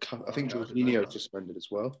 Yeah, there's I think Jorginho suspended as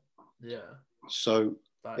well. Yeah. So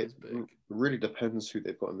it really depends who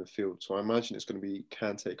they've got in the field. So I imagine it's going to be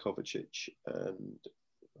Kante, Kovacic, and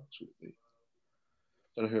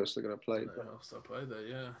I don't know who else they're going to play.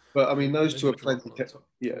 But I mean, those two are plenty.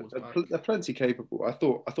 They're plenty capable. I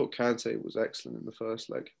thought Kante was excellent in the first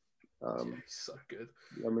leg. He's so good.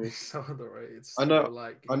 I mean, he's so underrated. I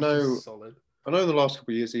know. Solid. I know in the last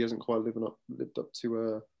couple of years he hasn't quite lived up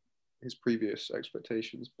to his previous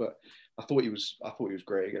expectations, but I thought he was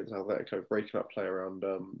great against Atletico, breaking up play around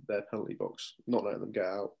their penalty box, not letting them get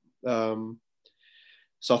out.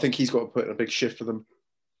 So I think he's got to put in a big shift for them.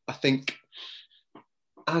 I think,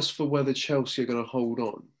 as for whether Chelsea are going to hold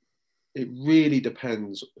on, it really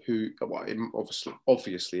depends who. Well,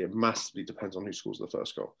 obviously, it massively depends on who scores the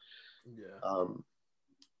first goal. Yeah.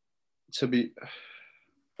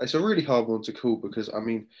 It's a really hard one to call, because I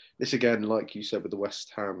mean, this again, like you said with the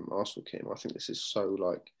West Ham Arsenal game, I think this is so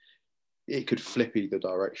it could flip either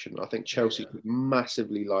direction. I think Chelsea could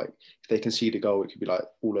massively if they concede a goal, it could be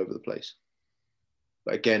all over the place.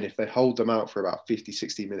 But again, if they hold them out for about 50,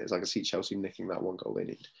 60 minutes, I can see Chelsea nicking that 1 goal they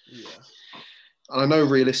need. Yeah. And I know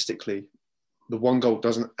realistically, the 1 goal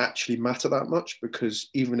doesn't actually matter that much, because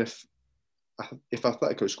even if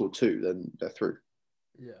Atletico scored 2, then they're through.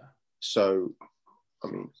 Yeah. So, I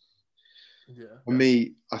mean, for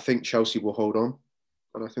me, I think Chelsea will hold on.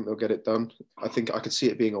 and I think they'll get it done. I think I could see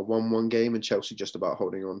it being a 1-1 game and Chelsea just about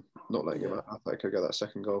holding on, not letting him Atletico get that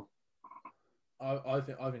second goal. I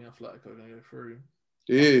think Atletico are going to go through.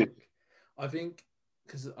 Dude. I think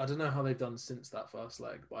because I don't know how they've done since that first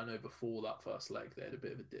leg, but I know before that first leg they had a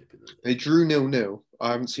bit of a dip in the. They drew 0-0.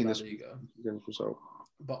 I haven't seen this result.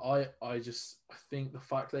 But I think the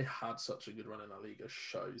fact they had such a good run in La Liga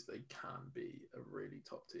shows they can be a really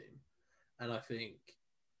top team. And I think,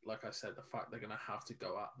 like I said, the fact they're going to have to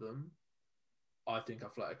go at them, I think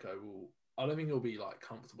Atletico will. I don't think it'll be like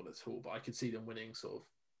comfortable at all, but I could see them winning sort of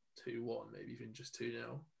 2-1, maybe even just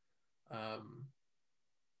 2-0.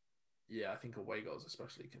 Yeah, I think away goals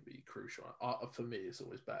especially can be crucial. For me, it's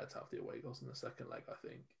always better to have the away goals in the second leg, I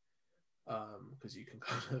think, because you can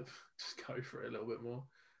kind of just go for it a little bit more.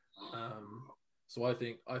 So I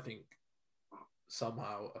think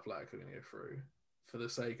somehow Atletico are going to go through. For the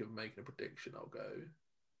sake of making a prediction, I'll go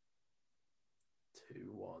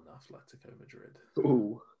 2-1 Atletico Madrid.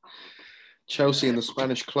 Ooh. Chelsea and the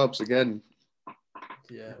Spanish clubs again.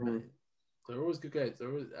 Yeah, mate. They're always good games.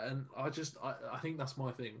 And I think that's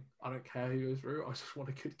my thing. I don't care who goes through. I just want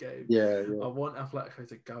a good game. Yeah. I want Atletico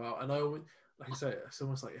to go out. And like I say, it's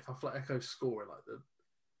almost like if Atletico score in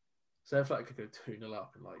say Atletico go 2-0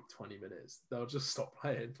 up in like 20 minutes, they'll just stop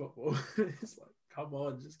playing football. It's like, come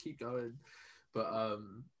on, just keep going. But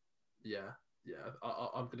I'm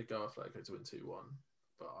gonna go Atletico to win 2-1.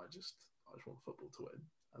 But I just want football to win,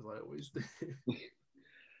 as I always do.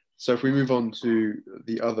 So if we move on to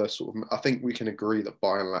the other sort of, I think we can agree that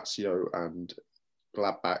Bayern, Lazio and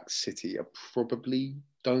Gladbach City are probably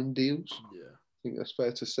done deals. Yeah. I think that's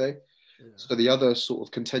fair to say. Yeah. So the other sort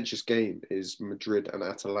of contentious game is Madrid and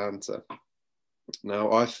Atalanta.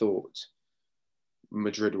 Now, I thought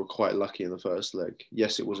Madrid were quite lucky in the first leg.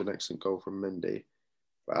 Yes, it was an excellent goal from Mendy.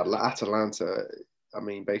 But Atalanta, I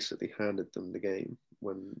mean, basically handed them the game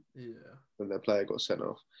when their player got sent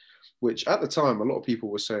off. Which at the time, a lot of people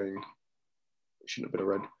were saying it shouldn't have been a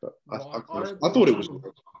red, but I thought it was a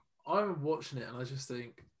red. I'm watching it and I just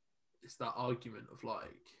think it's that argument of like,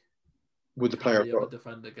 with the player, the other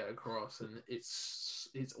defender get across, and it's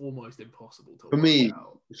almost impossible to.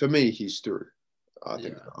 For me, he's through. I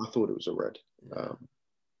thought it was a red. Yeah.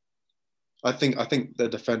 I think the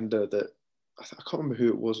defender that I can't remember who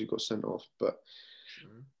it was who got sent off, but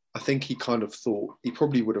I think he kind of thought he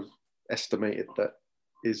probably would have estimated that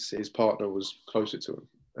his partner was closer to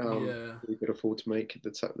him. He could afford to make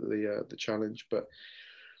the challenge, but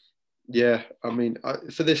yeah, I mean,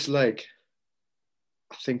 for this leg,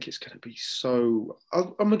 I think it's going to be so.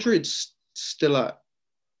 Are Madrid still at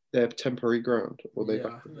their temporary ground, or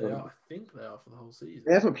I think they are for the whole season.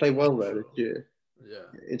 They haven't played well there this year. Yeah,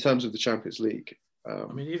 in terms of the Champions League.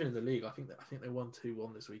 I mean, even in the league, I think they won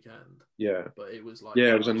 2-1 this weekend. Yeah, but it was like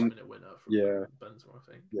it was a minute winner from Benzema,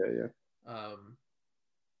 I think. Yeah.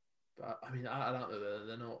 But I mean, Atalanta,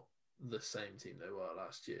 they're not the same team they were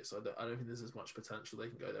last year, so I don't think there's as much potential they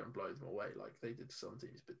can go there and blow them away like they did to some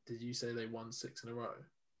teams. But did you say they won 6 in a row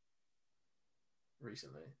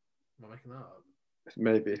recently? Am I making that up?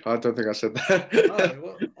 Maybe. I don't think I said that.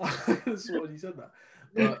 Well, I swore you said that.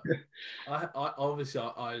 But I obviously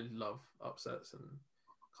love upsets and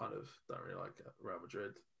kind of don't really like Real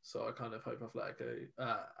Madrid. So I kind of hope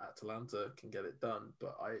Atalanta can get it done.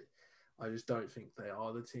 But I just don't think they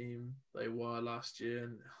are the team they were last year.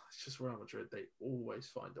 And it's just Real Madrid. They always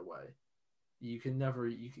find a way. You can never,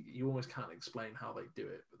 you almost can't explain how they do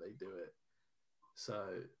it, but they do it. So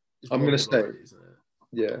I'm going to say, isn't it?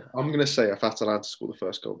 Yeah, I'm going to say if Atalanta score the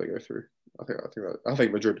first goal, they go through. I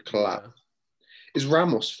think Madrid collapse. Yeah. Is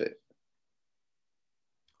Ramos fit?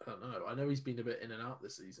 I don't know. I know he's been a bit in and out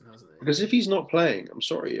this season, hasn't he? Because if he's not playing, I'm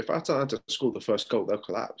sorry. If Atalanta score the first goal, they'll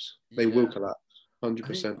collapse. They will collapse,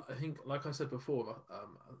 100%. I think, like I said before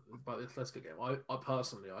about the Atletico game, I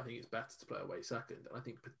personally think it's better to play away second. And I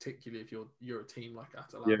think particularly if you're a team like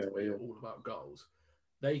Atalanta, where you're all about goals,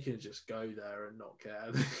 they can just go there and not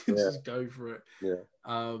care. They can just go for it. Yeah.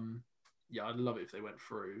 I'd love it if they went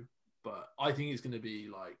through, but I think it's going to be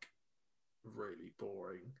like really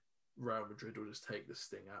boring. Real Madrid will just take the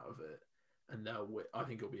sting out of it, and I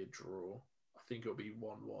think it'll be a draw. I think it'll be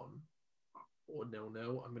 1-1 or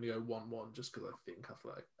 0-0. I'm going to go 1-1 just because I think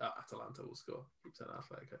Atalanta will score. Keep saying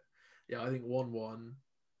Atletico. Yeah, I think 1-1.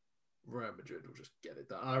 Real Madrid will just get it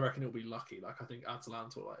done. I reckon it'll be lucky. Like I think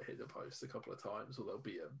Atalanta will hit the post a couple of times, or there'll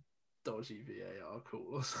be a dodgy VAR call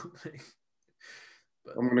or something.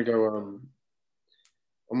 But I'm gonna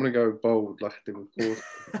go bold like I did with Porto.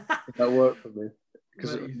 That worked for me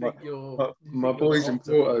because my boys in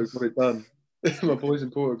Porto got it done. My boys in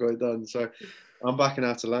Porto got it done. So I'm backing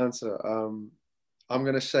Atalanta. I'm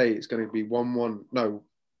going to say it's going to be 1-1. No,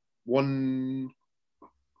 1.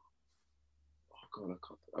 Oh God,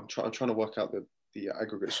 I'm trying to work out the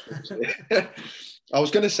aggregate scores here. I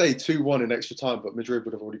was going to say 2-1 in extra time, but Madrid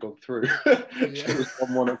would have already gone through. Yeah. It was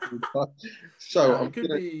 1-1 at full time. So no,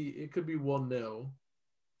 it could be 1-0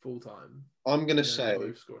 full time. I'm going to say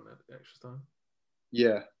both scoring at extra time.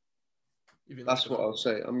 Yeah, You think that's what I'll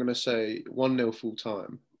say. I'm going to say 1-0 full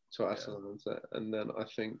time to Atalanta, and then I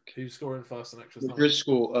think who's scoring first in extra time? Madrid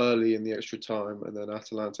score early in the extra time, and then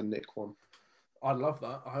Atalanta nick one. I love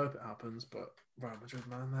that. I hope it happens, but Real Madrid,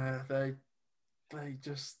 man,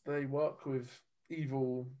 they work with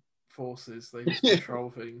evil forces. They just control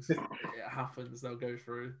things. It happens. They'll go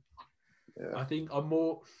through. Yeah. I think I'm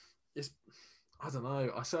more. I don't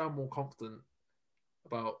know. I say I'm more confident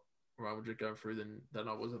about Real Madrid going through than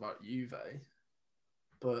I was about Juve.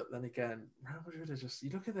 But then again, Real Madrid are just, you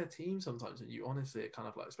look at their team sometimes and you honestly, it kind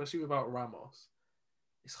of like, especially without Ramos,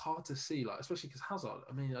 it's hard to see, like, especially because Hazard,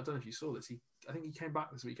 I mean, I don't know if you saw this. I think he came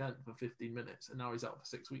back this weekend for 15 minutes and now he's out for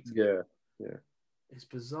 6 weeks again. Yeah. It's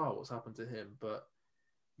bizarre what's happened to him. But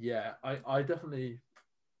yeah, I definitely,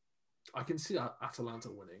 I can see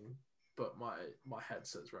Atalanta winning, but my head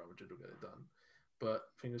says Real Madrid will get it done. But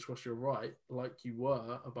fingers crossed you're right, like you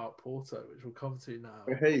were about Porto, which we'll come to now.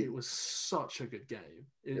 Hey. It was such a good game.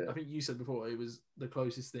 I think you said before it was the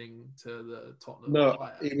closest thing to the Tottenham. No,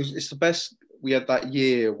 it's the best. We had that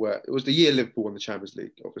year where it was the year Liverpool won the Champions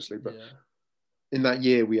League, obviously, but in that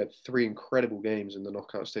year we had 3 incredible games in the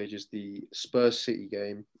knockout stages: the Spurs City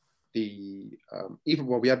game, we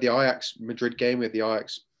had the Ajax Madrid game, we had the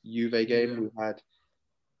Ajax Juve game,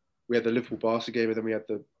 we had the Liverpool Barca game, and then we had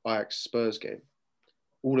the Ajax Spurs game.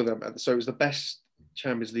 All of them. So it was the best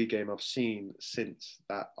Champions League game I've seen since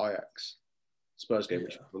that Ajax Spurs game,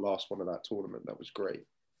 which was the last one of that tournament. That was great.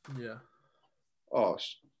 Yeah. Oh,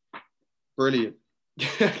 brilliant.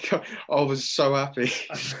 I was so happy.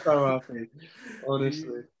 So happy.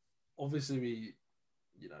 Honestly. Obviously, we,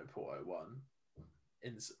 Porto won.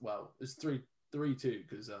 It's 3-2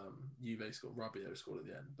 because Juve scored, Rabiot scored at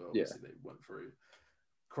the end, but obviously they went through.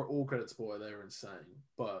 All credit to Porto, they were insane.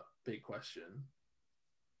 But big question,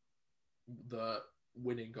 the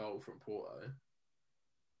winning goal from Porto,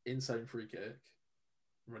 insane free kick,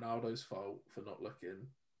 Ronaldo's fault for not looking,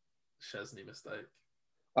 Szczesny mistake.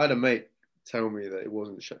 I had a mate tell me that it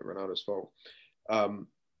wasn't Ronaldo's fault.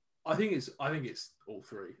 I think it's all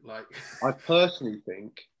three. Like, I personally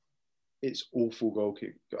think it's awful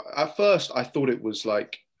goalkeeping. At first, I thought it was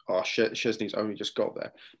like, Szczesny's only just got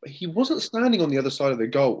there, but he wasn't standing on the other side of the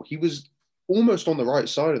goal. He was almost on the right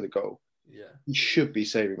side of the goal. Yeah, he should be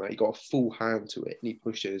saving that. He got a full hand to it and he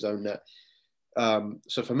pushed it in his own net.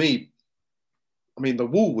 So for me, I mean, the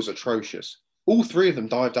wall was atrocious. All 3 of them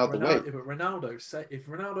dived out the way. But if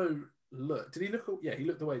Ronaldo looked, did he look? Yeah, he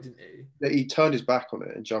looked away, didn't he? He turned his back on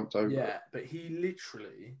it and jumped over. Yeah, but he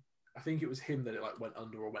literally, I think it was him that it like went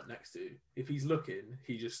under or went next to. If he's looking,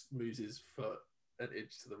 he just moves his foot an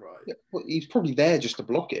inch to the right. Yeah, well, he's probably there just to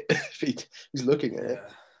block it if he's looking at it.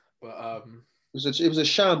 But it was a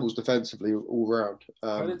shambles defensively all round.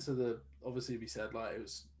 Credit to obviously we said like it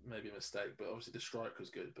was maybe a mistake, but obviously the strike was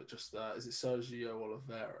good. But just is it Sergio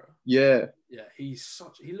Oliveira? Yeah, he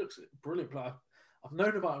looks brilliant player. I've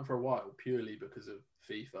known about him for a while purely because of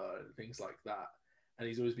FIFA and things like that, and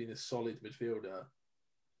he's always been a solid midfielder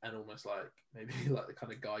and almost like maybe like the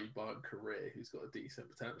kind of guy you buy in career who's got a decent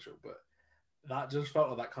potential. But that just felt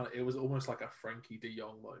like that kind of, it was almost like a Frankie de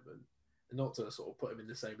Jong moment. Not to sort of put him in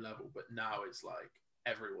the same level, but now it's like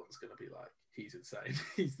everyone's going to be like, he's insane.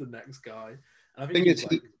 He's the next guy. And I think he's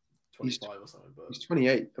like 25 or something. But he's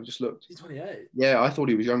 28. I've just looked. He's 28. Yeah, I thought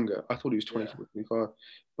he was younger. I thought he was 24, 25.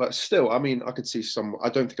 But still, I mean, I could see I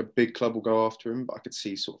don't think a big club will go after him, but I could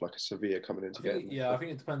see sort of like a Sevilla coming in to get him. Yeah, I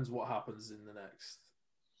think it depends what happens in the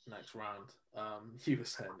next round. You were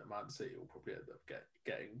saying that Man City will probably end up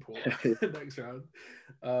getting Porto next round.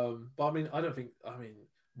 But I mean, I don't think that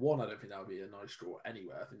would be a nice draw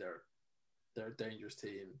anyway. I think they're a dangerous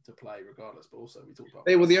team to play regardless. But also, we talked about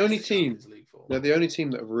they were the only team. They're the only team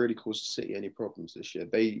that have really caused City any problems this year.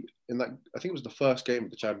 I think it was the first game of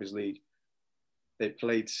the Champions League. They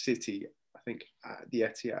played City, I think, at the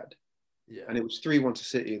Etihad. Yeah. And it was 3-1 to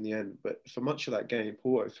City in the end. But for much of that game,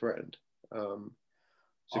 Porto threatened. I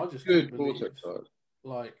just good Porto side.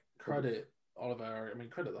 Like, credit Oliveira. I mean,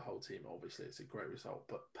 credit the whole team. Obviously, it's a great result.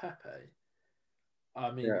 But Pepe,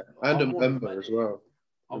 I mean, and Mbemba as well.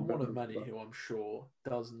 I'm one of many who I'm sure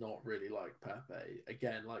does not really like Pepe.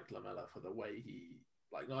 Again, like Lamela, for the way he,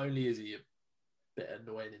 like, not only is he a bit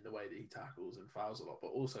annoying in the way that he tackles and fouls a lot, but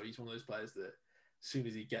also he's one of those players that as soon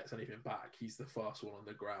as he gets anything back, he's the first one on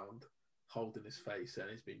the ground holding his face and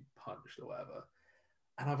he's been punched or whatever.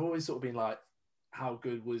 And I've always sort of been like, how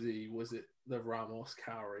good was he? Was it the Ramos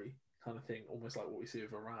Cowrie kind of thing? Almost like what we see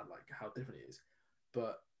with Varane, like how different he is.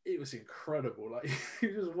 But it was incredible. Like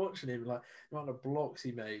you just watching him, like the amount of blocks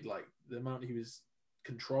he made, like the amount he was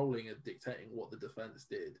controlling and dictating what the defense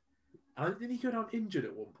did. And then he go down injured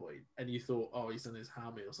at one point, and you thought, oh, he's done his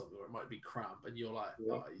hammy or something, or it might be cramp, and you're like,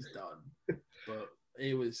 oh, he's done. But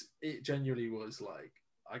it genuinely was like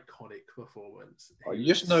iconic performance. You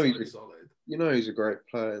just know he's solid. You know he's a great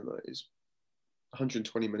player. And like, his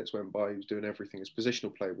 120 minutes went by. He was doing everything. His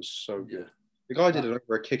positional play was so good. Yeah. The guy did it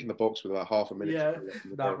over a kick in the box with about half a minute. Yeah,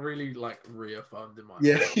 that really like reaffirmed in my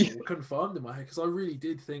head. Or confirmed in my head, because I really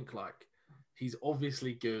did think like he's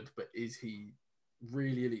obviously good, but is he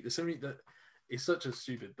really elite? There's so many that it's such a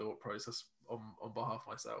stupid thought process on behalf of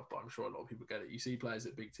myself, but I'm sure a lot of people get it. You see players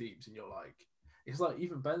at big teams, and you're like, it's like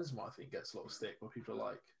even Benzema, I think, gets a lot of stick where people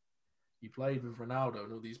are like, you played with Ronaldo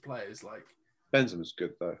and all these players, like Benzema's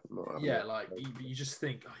good though. Yeah, like you just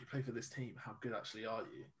think, oh, you play for this team, how good actually are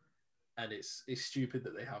you? And it's stupid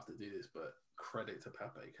that they have to do this, but credit to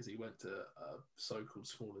Pepe because he went to a so-called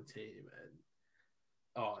smaller team,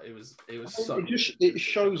 and it was so. It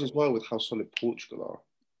shows as well with how solid Portugal are,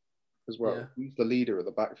 as well. Yeah. He's the leader at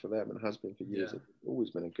the back for them and has been for years. Yeah. It's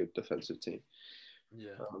always been a good defensive team.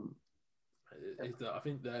 Yeah. I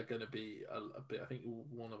think they're going to be a bit. I think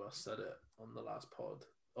one of us said it on the last pod,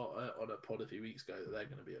 or on a pod a few weeks ago, that they're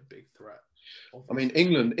going to be a big threat. I mean,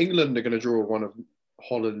 England are going to draw one of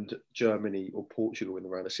Holland, Germany, or Portugal in the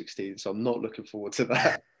round of 16. So I'm not looking forward to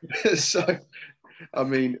that. So, I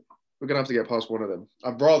mean, we're going to have to get past one of them.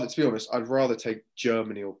 To be honest, I'd rather take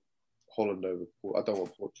Germany or Holland over. I don't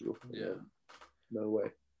want Portugal. Yeah. No way.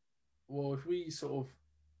 Well, if we sort of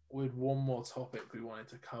with one more topic we wanted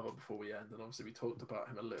to cover before we end, and obviously we talked about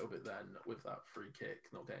him a little bit then with that free kick,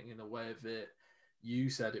 not getting in the way of it. You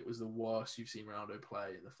said it was the worst you've seen Ronaldo play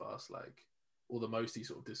in the first leg, or the most he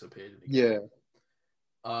sort of disappeared in the game. Yeah.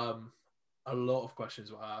 A lot of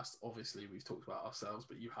questions were asked. Obviously, we've talked about ourselves,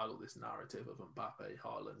 but you had all this narrative of Mbappe,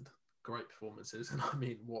 Haaland, great performances. And I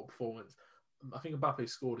mean, what performance? I think Mbappe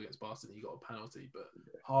scored against Barcelona, he got a penalty, but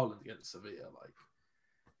Haaland against Sevilla, like,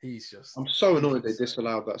 he's just... I'm so annoyed they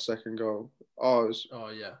disallowed that second goal. Oh,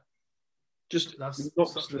 yeah. Just that's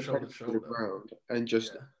knocks such a shoulder to the ground and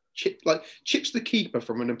just... chips the keeper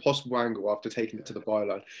from an impossible angle after taking it to the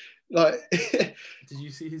byline. Like, did you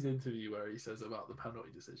see his interview where he says about the penalty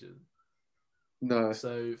decision? No.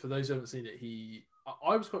 So for those who haven't seen it,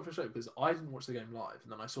 I was quite frustrated because I didn't watch the game live,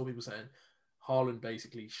 and then I saw people saying Haaland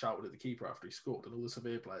basically shouted at the keeper after he scored, and all the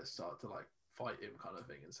Sevilla players started to like fight him, kind of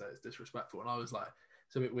thing, and say it's disrespectful. And I was like,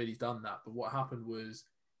 it's a bit weird he's done that. But what happened was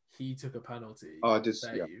he took a penalty,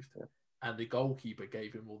 saved. Yeah. And the goalkeeper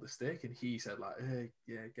gave him all the stick, and he said, like, hey,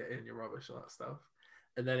 yeah, get in, your rubbish, all that stuff.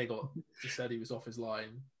 And then it just said he was off his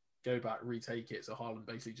line, go back, retake it. So Haaland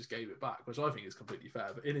basically just gave it back, which I think is completely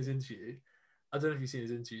fair. But in his interview, I don't know if you've seen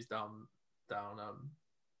his interviews down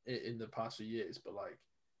in the past few years, but like,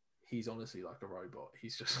 he's honestly like a robot.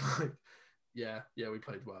 He's just like, yeah, we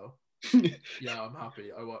played well. Yeah, I'm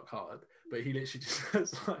happy. I work hard. But he literally just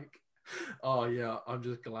says like, oh yeah, I'm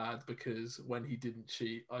just glad because when he didn't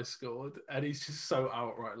cheat, I scored. And he's just so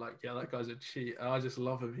outright like, yeah, that guy's a cheat. And I just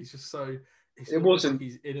love him. He's just so... It wasn't... Like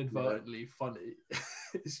he's inadvertently funny.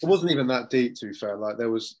 It wasn't even that deep, to be fair. Like there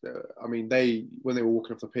was... I mean, when they were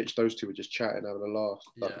walking off the pitch, those two were just chatting, having a laugh.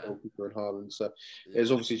 Like the goalkeeper and Haaland. So it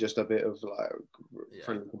was obviously just a bit of like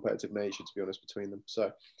friendly competitive nature, to be honest, between them.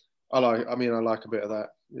 So I like a bit of that.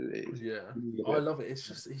 I love it. It's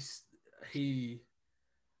just...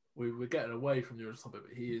 We're getting away from the original topic,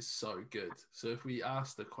 but he is so good. So if we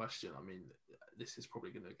ask the question, I mean, this is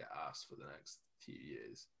probably going to get asked for the next few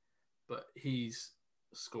years, but he's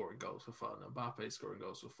scoring goals for fun. Mbappe's scoring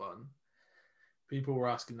goals for fun. People were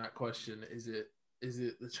asking that question, is it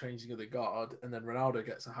the changing of the guard? And then Ronaldo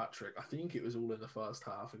gets a hat-trick. I think it was all in the first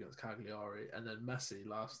half against Cagliari. And then Messi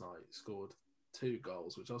last night scored 2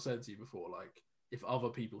 goals, which I said to you before, like, if other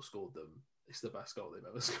people scored them, it's the best goal they've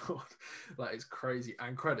ever scored. Like, it's crazy.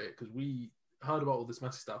 And credit, because we heard about all this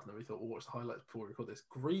Messi stuff, and then we thought, we'll watch the highlights before we record this.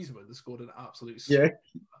 Griezmann has scored an absolute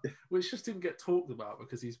which just didn't get talked about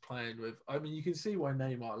because he's playing with... I mean, you can see why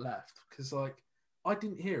Neymar left, because, like, I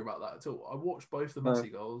didn't hear about that at all. I watched both the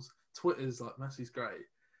Messi goals. Twitter's like, Messi's great.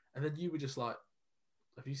 And then you were just like,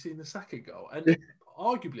 have you seen the second goal? And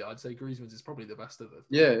arguably, I'd say Griezmann's is probably the best of the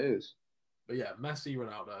 3. Yeah, it is. But yeah, Messi,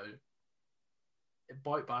 Ronaldo...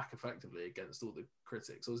 bite back effectively against all the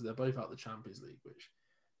critics. Obviously, they're both out of the Champions League, which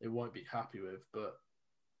they won't be happy with. But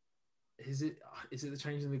is it the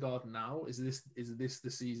change in the guard now? Is this the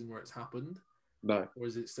season where it's happened, No, or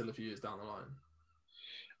is it still a few years down the line?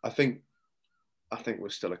 I think we're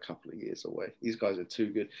still a couple of years away. These guys are too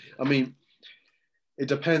good. Yeah. I mean, it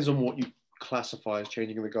depends on what you classify as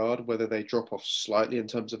changing the guard, whether they drop off slightly in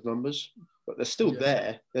terms of numbers, but they're still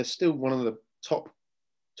there. They're still one of the top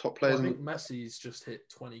players. Well, I think Messi's just hit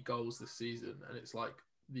 20 goals this season, and it's like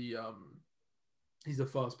he's the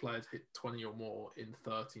first player to hit 20 or more in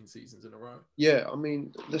 13 seasons in a row. Yeah, I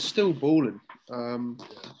mean, they're still balling.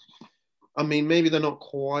 I mean, maybe they're not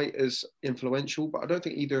quite as influential, but I don't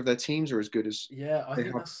think either of their teams are as good as. Yeah, I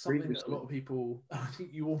think that's something that a lot of people. I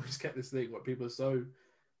think you always get this thing where people are so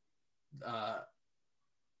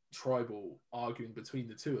tribal arguing between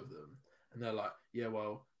the two of them, and they're like, "Yeah,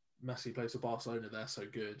 well, Messi plays for Barcelona, they're so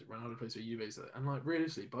good. Ronaldo plays for Juve, and like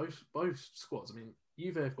realistically, both squads. I mean,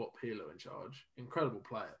 Juve have got Pirlo in charge, incredible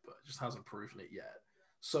player, but just hasn't proven it yet.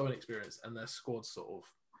 So inexperienced, and their squad's sort of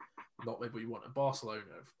not maybe what you want. And Barcelona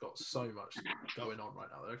have got so much going on right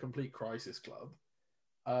now. They're a complete crisis club.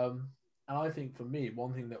 And I think for me,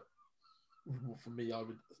 one thing that for me, I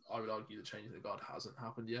would argue the change in the guard hasn't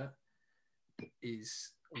happened yet.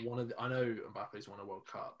 Is one of the, I know Mbappe's won a World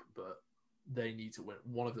Cup, but they need to win.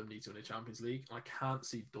 One of them needs to win a Champions League. I can't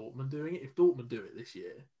see Dortmund doing it. If Dortmund do it this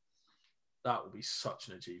year, that will be such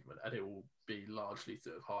an achievement, and it will be largely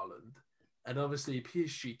through Haaland. And obviously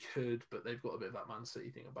PSG could, but they've got a bit of that Man City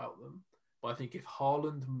thing about them. But I think if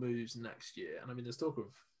Haaland moves next year, and I mean there's talk of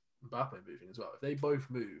Mbappe moving as well, if they both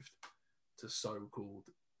moved to so-called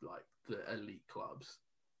like the elite clubs,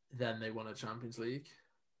 then they won a Champions League.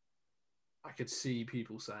 I could see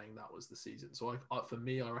people saying that was the season. So for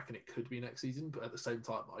me, I reckon it could be next season, but at the same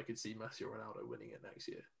time, I could see Messi or Ronaldo winning it next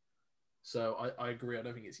year. So I agree. I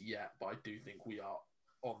don't think it's yet, but I do think we are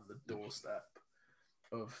on the doorstep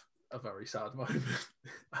of a very sad moment.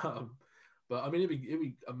 But I mean, it'd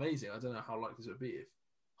be amazing. I don't know how likely this would be if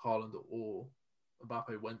Haaland or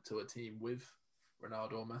Mbappe went to a team with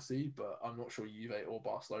Ronaldo or Messi, but I'm not sure Juve or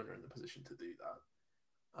Barcelona are in the position to do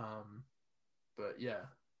that. But yeah,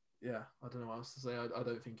 I don't know what else to say. I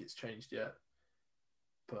don't think it's changed yet,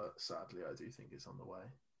 but sadly, I do think it's on the way.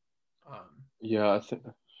 Yeah,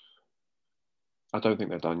 I don't think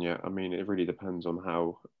they're done yet. I mean, it really depends on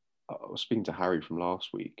how. I was speaking to Harry from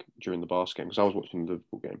last week during the Barca game because I was watching the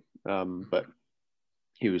Liverpool game, but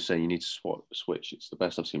he was saying you need to switch. It's the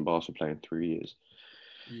best I've seen Barca play in 3 years.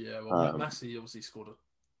 Yeah, well, Messi obviously scored an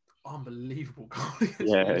unbelievable goal against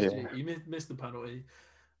PSG. He missed the penalty.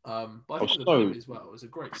 But I think the penalty as well, it was a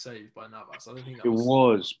great save by Navas. I don't think that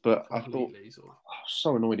was, but I thought I was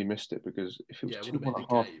so annoyed he missed it because if it was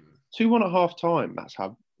 2-1 at half time, that's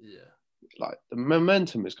how like the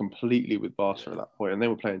momentum is completely with Barca at that point, and they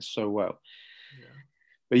were playing so well. Yeah.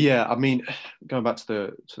 But yeah, I mean, going back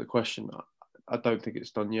to the question, I don't think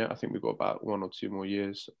it's done yet. I think we've got about 1 or 2 more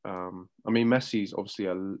years. I mean, Messi's obviously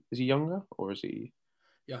is he younger or is he?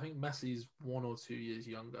 Yeah, I think Messi's 1 or 2 years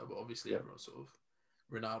younger, but obviously everyone sort of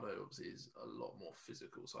Ronaldo obviously is a lot more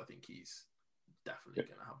physical, so I think he's definitely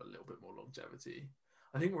going to have a little bit more longevity.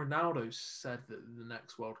 I think Ronaldo said that the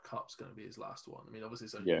next World Cup's going to be his last one. I mean, obviously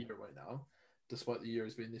it's only a year away now, despite the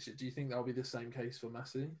Euros being this year. Do you think that'll be the same case for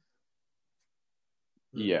Messi?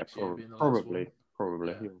 Yeah, probably.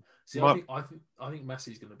 Yeah. See, I think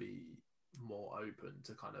Messi's going to be more open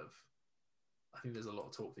to kind of. I think there's a lot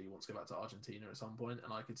of talk that he wants to go back to Argentina at some point,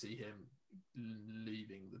 and I could see him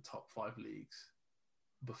leaving the top 5 leagues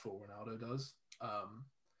before Ronaldo does.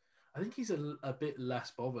 I think he's a bit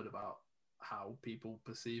less bothered about how people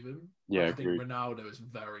perceive him. Yeah, I think Ronaldo is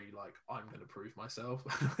very like, I'm going to prove myself.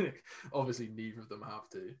 Obviously, neither of them have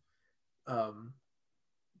to.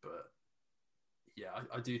 But yeah,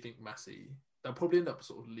 I do think Messi, they'll probably end up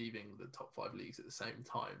sort of leaving the top 5 leagues at the same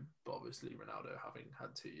time. But obviously, Ronaldo having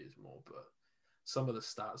had 2 years more. But some of the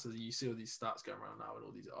stats, as you see all these stats going around now and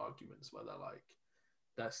all these arguments where they're like,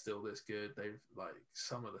 they're still this good. They've like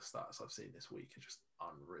some of the stats I've seen this week are just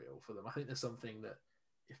unreal for them. I think there's something that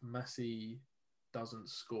if Messi doesn't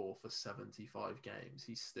score for 75 games,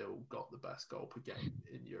 he's still got the best goal per game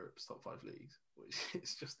in Europe's top 5 leagues, which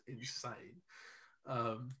is just insane.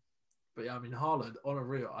 But yeah, I mean, Haaland, on a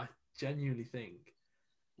real, I genuinely think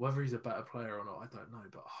whether he's a better player or not, I don't know,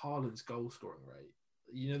 but Haaland's goal scoring rate,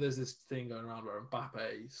 you know, there's this thing going around where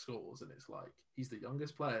Mbappe scores and it's like he's the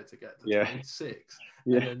youngest player to get to 26,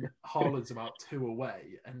 and then Haaland's about 2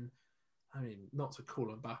 away. And I mean, not to call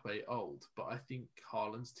Mbappe old, but I think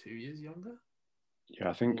Haaland's 2 years younger. Yeah,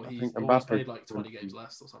 I think he's played like 20 games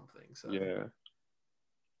less or something. So yeah.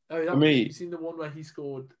 Oh, have you seen the one where he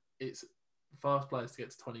scored? It's first players to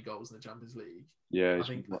get to 20 goals in the Champions League. Yeah, I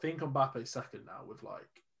think Mbappe's second now with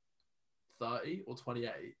like 30 or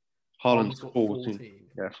 28. Haaland's got 14.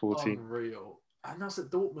 Yeah, 14. Unreal. and that's at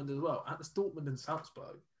Dortmund as well. And it's Dortmund and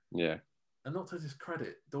Salzburg. Yeah. And not to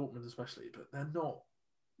discredit Dortmund especially, but they're not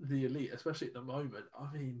the elite, especially at the moment.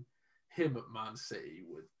 I mean, him at Man City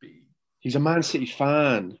would be. He's a Man City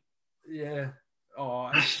fan. Yeah. Oh,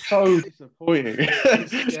 it's so disappointing.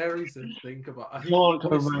 It's scary to think about. I think, Can't go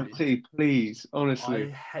honestly, Man City, please.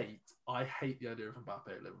 Honestly, I hate the idea of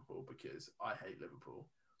Mbappe at Liverpool because I hate Liverpool.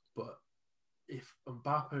 But if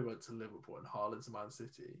Mbappe went to Liverpool and Haaland to Man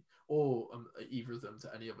City, or either of them to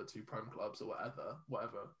any other two Prem clubs or whatever,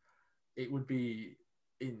 it would be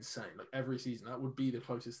insane. Like every season, that would be the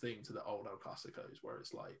closest thing to the old El Clasicos, where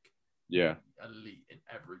it's like elite in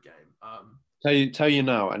every game. Tell you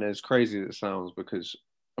now, and as crazy as it sounds, because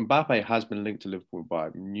Mbappe has been linked to Liverpool by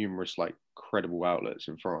numerous like credible outlets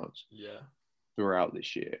in France. Yeah. Throughout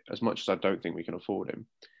this year, as much as I don't think we can afford him,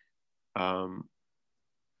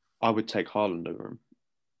 I would take Haaland over him.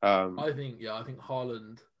 I think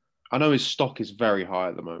Haaland. I know his stock is very high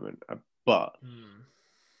at the moment, but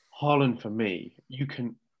Haaland for me, you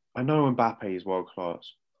can. I know Mbappe is world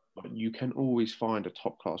class, but you can always find a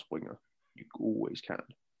top class winger. You always can.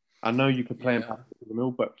 I know you could play Mbappe in the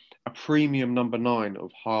middle, but a premium number 9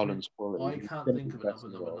 of Haaland's quality. I can't think of another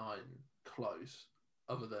number 9 close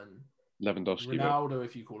other than Lewandowski. Ronaldo,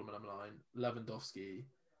 if you call him a number 9, Lewandowski,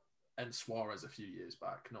 and Suarez a few years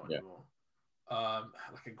back, not anymore.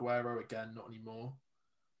 Like Aguero again, not anymore.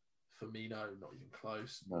 Firmino, not even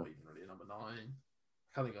close, not even really a number 9. I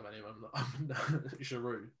can't think of any of them.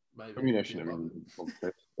 Giroud, maybe. Firmino shouldn't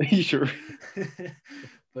have been sure.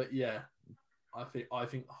 But yeah, I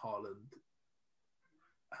think Haaland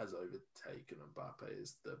has overtaken Mbappe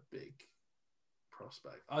as the big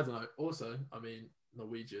prospect. I don't know. Also, I mean,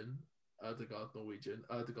 Norwegian.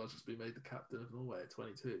 Erdegaard's just been made the captain of Norway at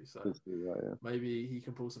 22. So maybe he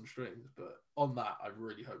can pull some strings. But on that, I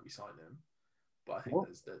really hope we sign him. But I think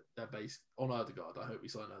they're based on Erdegaard. I hope we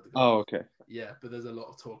sign Erdegaard. Oh, okay. Yeah, but there's a lot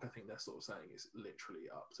of talk. I think they're sort of saying it's literally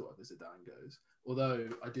up to whether Zidane goes. Although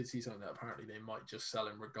I did see something that apparently they might just sell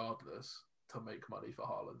him regardless to make money for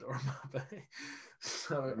Haaland or Mbappe.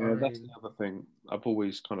 So that's the other thing. I've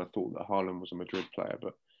always kind of thought that Haaland was a Madrid player,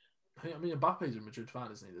 but I mean, Mbappe's a Madrid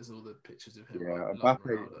fan, isn't he? There's all the pictures of him. Yeah,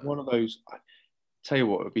 Mbappe, one of those. Tell you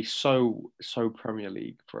what, it would be so Premier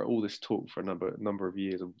League for all this talk for a number of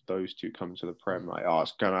years of those two come to the Prem. Like,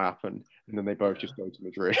 it's going to happen, and then they both just go to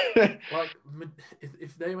Madrid. Like,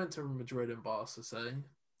 if they went to Madrid and Barca, say,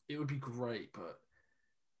 it would be great. But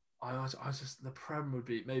I just the Prem would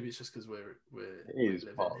be, maybe it's just because we're living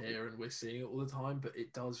here and we're seeing it all the time. But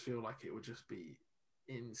it does feel like it would just be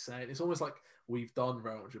insane. It's almost like we've done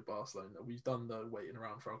Real Madrid, Barcelona. We've done the waiting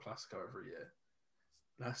around for El Clasico every year.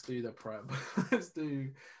 Let's do the Prem. Let's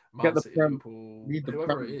do Man City, Liverpool,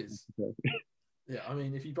 whoever it is. Yeah, I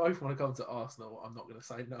mean, if you both want to come to Arsenal, I'm not going to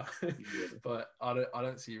say no. But I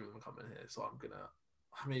don't see them coming here, so I'm gonna.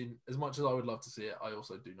 I mean, as much as I would love to see it, I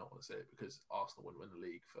also do not want to see it because Arsenal wouldn't win the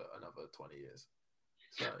league for another 20 years.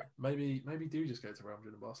 So maybe do just go to Real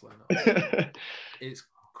Madrid and Barcelona. It's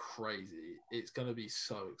crazy. It's going to be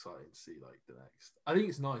so exciting to see like the next. I think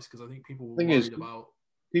it's nice because I think people were worried about.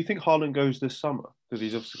 Do you think Haaland goes this summer? Because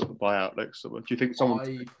he's obviously got the buyout next summer. Do you think someone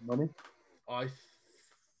takes money? I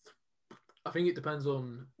think it depends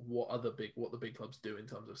on what the big clubs do in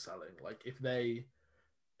terms of selling. Like if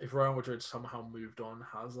Real Madrid somehow moved on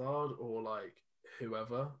Hazard or like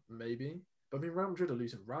whoever, maybe. But I mean, Real Madrid are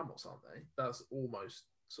losing Ramos, aren't they? That's almost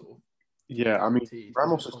sort of I mean,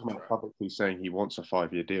 Ramos has come out publicly saying he wants a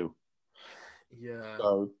 5-year deal. Yeah.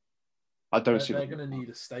 So I don't see. They're going to need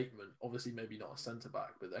a statement. Obviously, maybe not a centre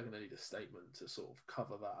back, but they're going to need a statement to sort of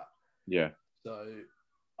cover that. Yeah. So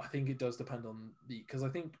I think it does depend on because I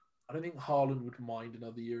don't think Haaland would mind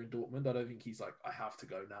another year in Dortmund. I don't think he's like I have to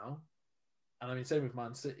go now. And I mean, same with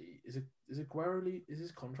Man City. Is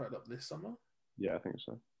his contract up this summer? Yeah, I think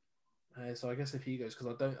so. So I guess if he goes,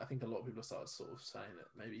 because I think a lot of people have started sort of saying that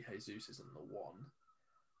maybe Jesus isn't the one.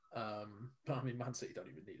 But I mean, Man City don't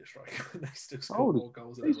even need a striker. They still score more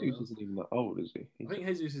goals than everyone else. Jesus isn't even that old, is he? I think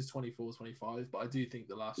Jesus is 24, 25, but I do think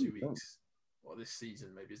the last few weeks, or this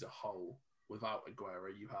season maybe as a whole, without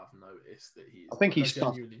Aguero, you have noticed that he's. I think he's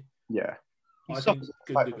genuinely. Yeah. I think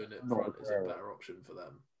Gundogan in front is a better option for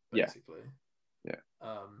them, basically. Yeah.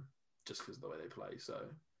 Just because of the way they play. So,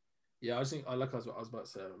 yeah, I think I was about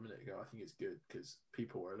to say a minute ago. I think it's good because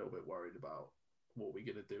people were a little bit worried about what we're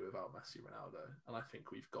going to do without Messi and Ronaldo, and I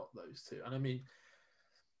think we've got those two. And I mean,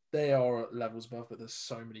 they are at levels above, but there's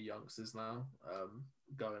so many youngsters now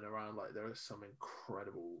going around. Like there are some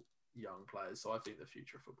incredible young players. So I think the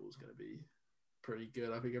future of football is going to be pretty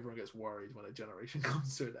good. I think everyone ggets worried when a generation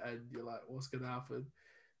comes to an end. You're like, what's going to happen?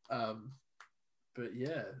 But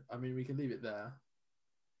yeah, I mean, we can leave it there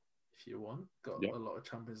if you want. Got Yeah. a lot of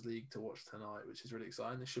Champions League to watch tonight, which is really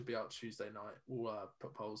exciting. This should be out Tuesday night. We'll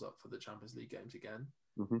put polls up for the Champions League games again.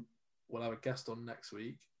 Mm-hmm. We'll have a guest on next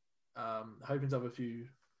week. Hoping to have a few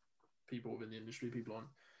people within the industry, people on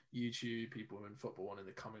YouTube, people in football on in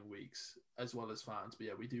the coming weeks, as well as fans. But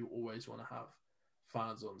yeah, we do always want to have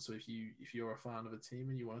fans on. So if you're a fan of a team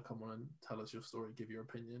and you want to come on and tell us your story, give your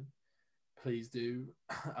opinion, please do.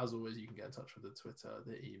 As always, you can get in touch with the Twitter,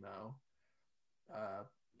 the email,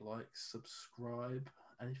 like, subscribe.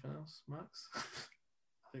 Anything else, Max?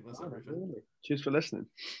 I think that's everything. Really. Cheers for listening.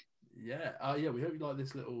 Yeah. We hope you like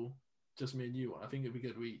this little just me and you one. I think it'd be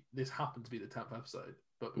good. This happened to be the 10th episode,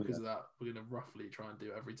 but because of that, we're going to roughly try and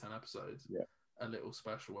do every 10 episodes a little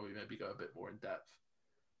special where we maybe go a bit more in depth.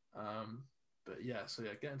 But yeah, so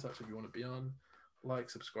yeah, get in touch if you want to be on, like,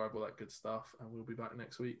 subscribe, all that good stuff, and we'll be back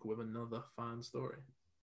next week with another fan story.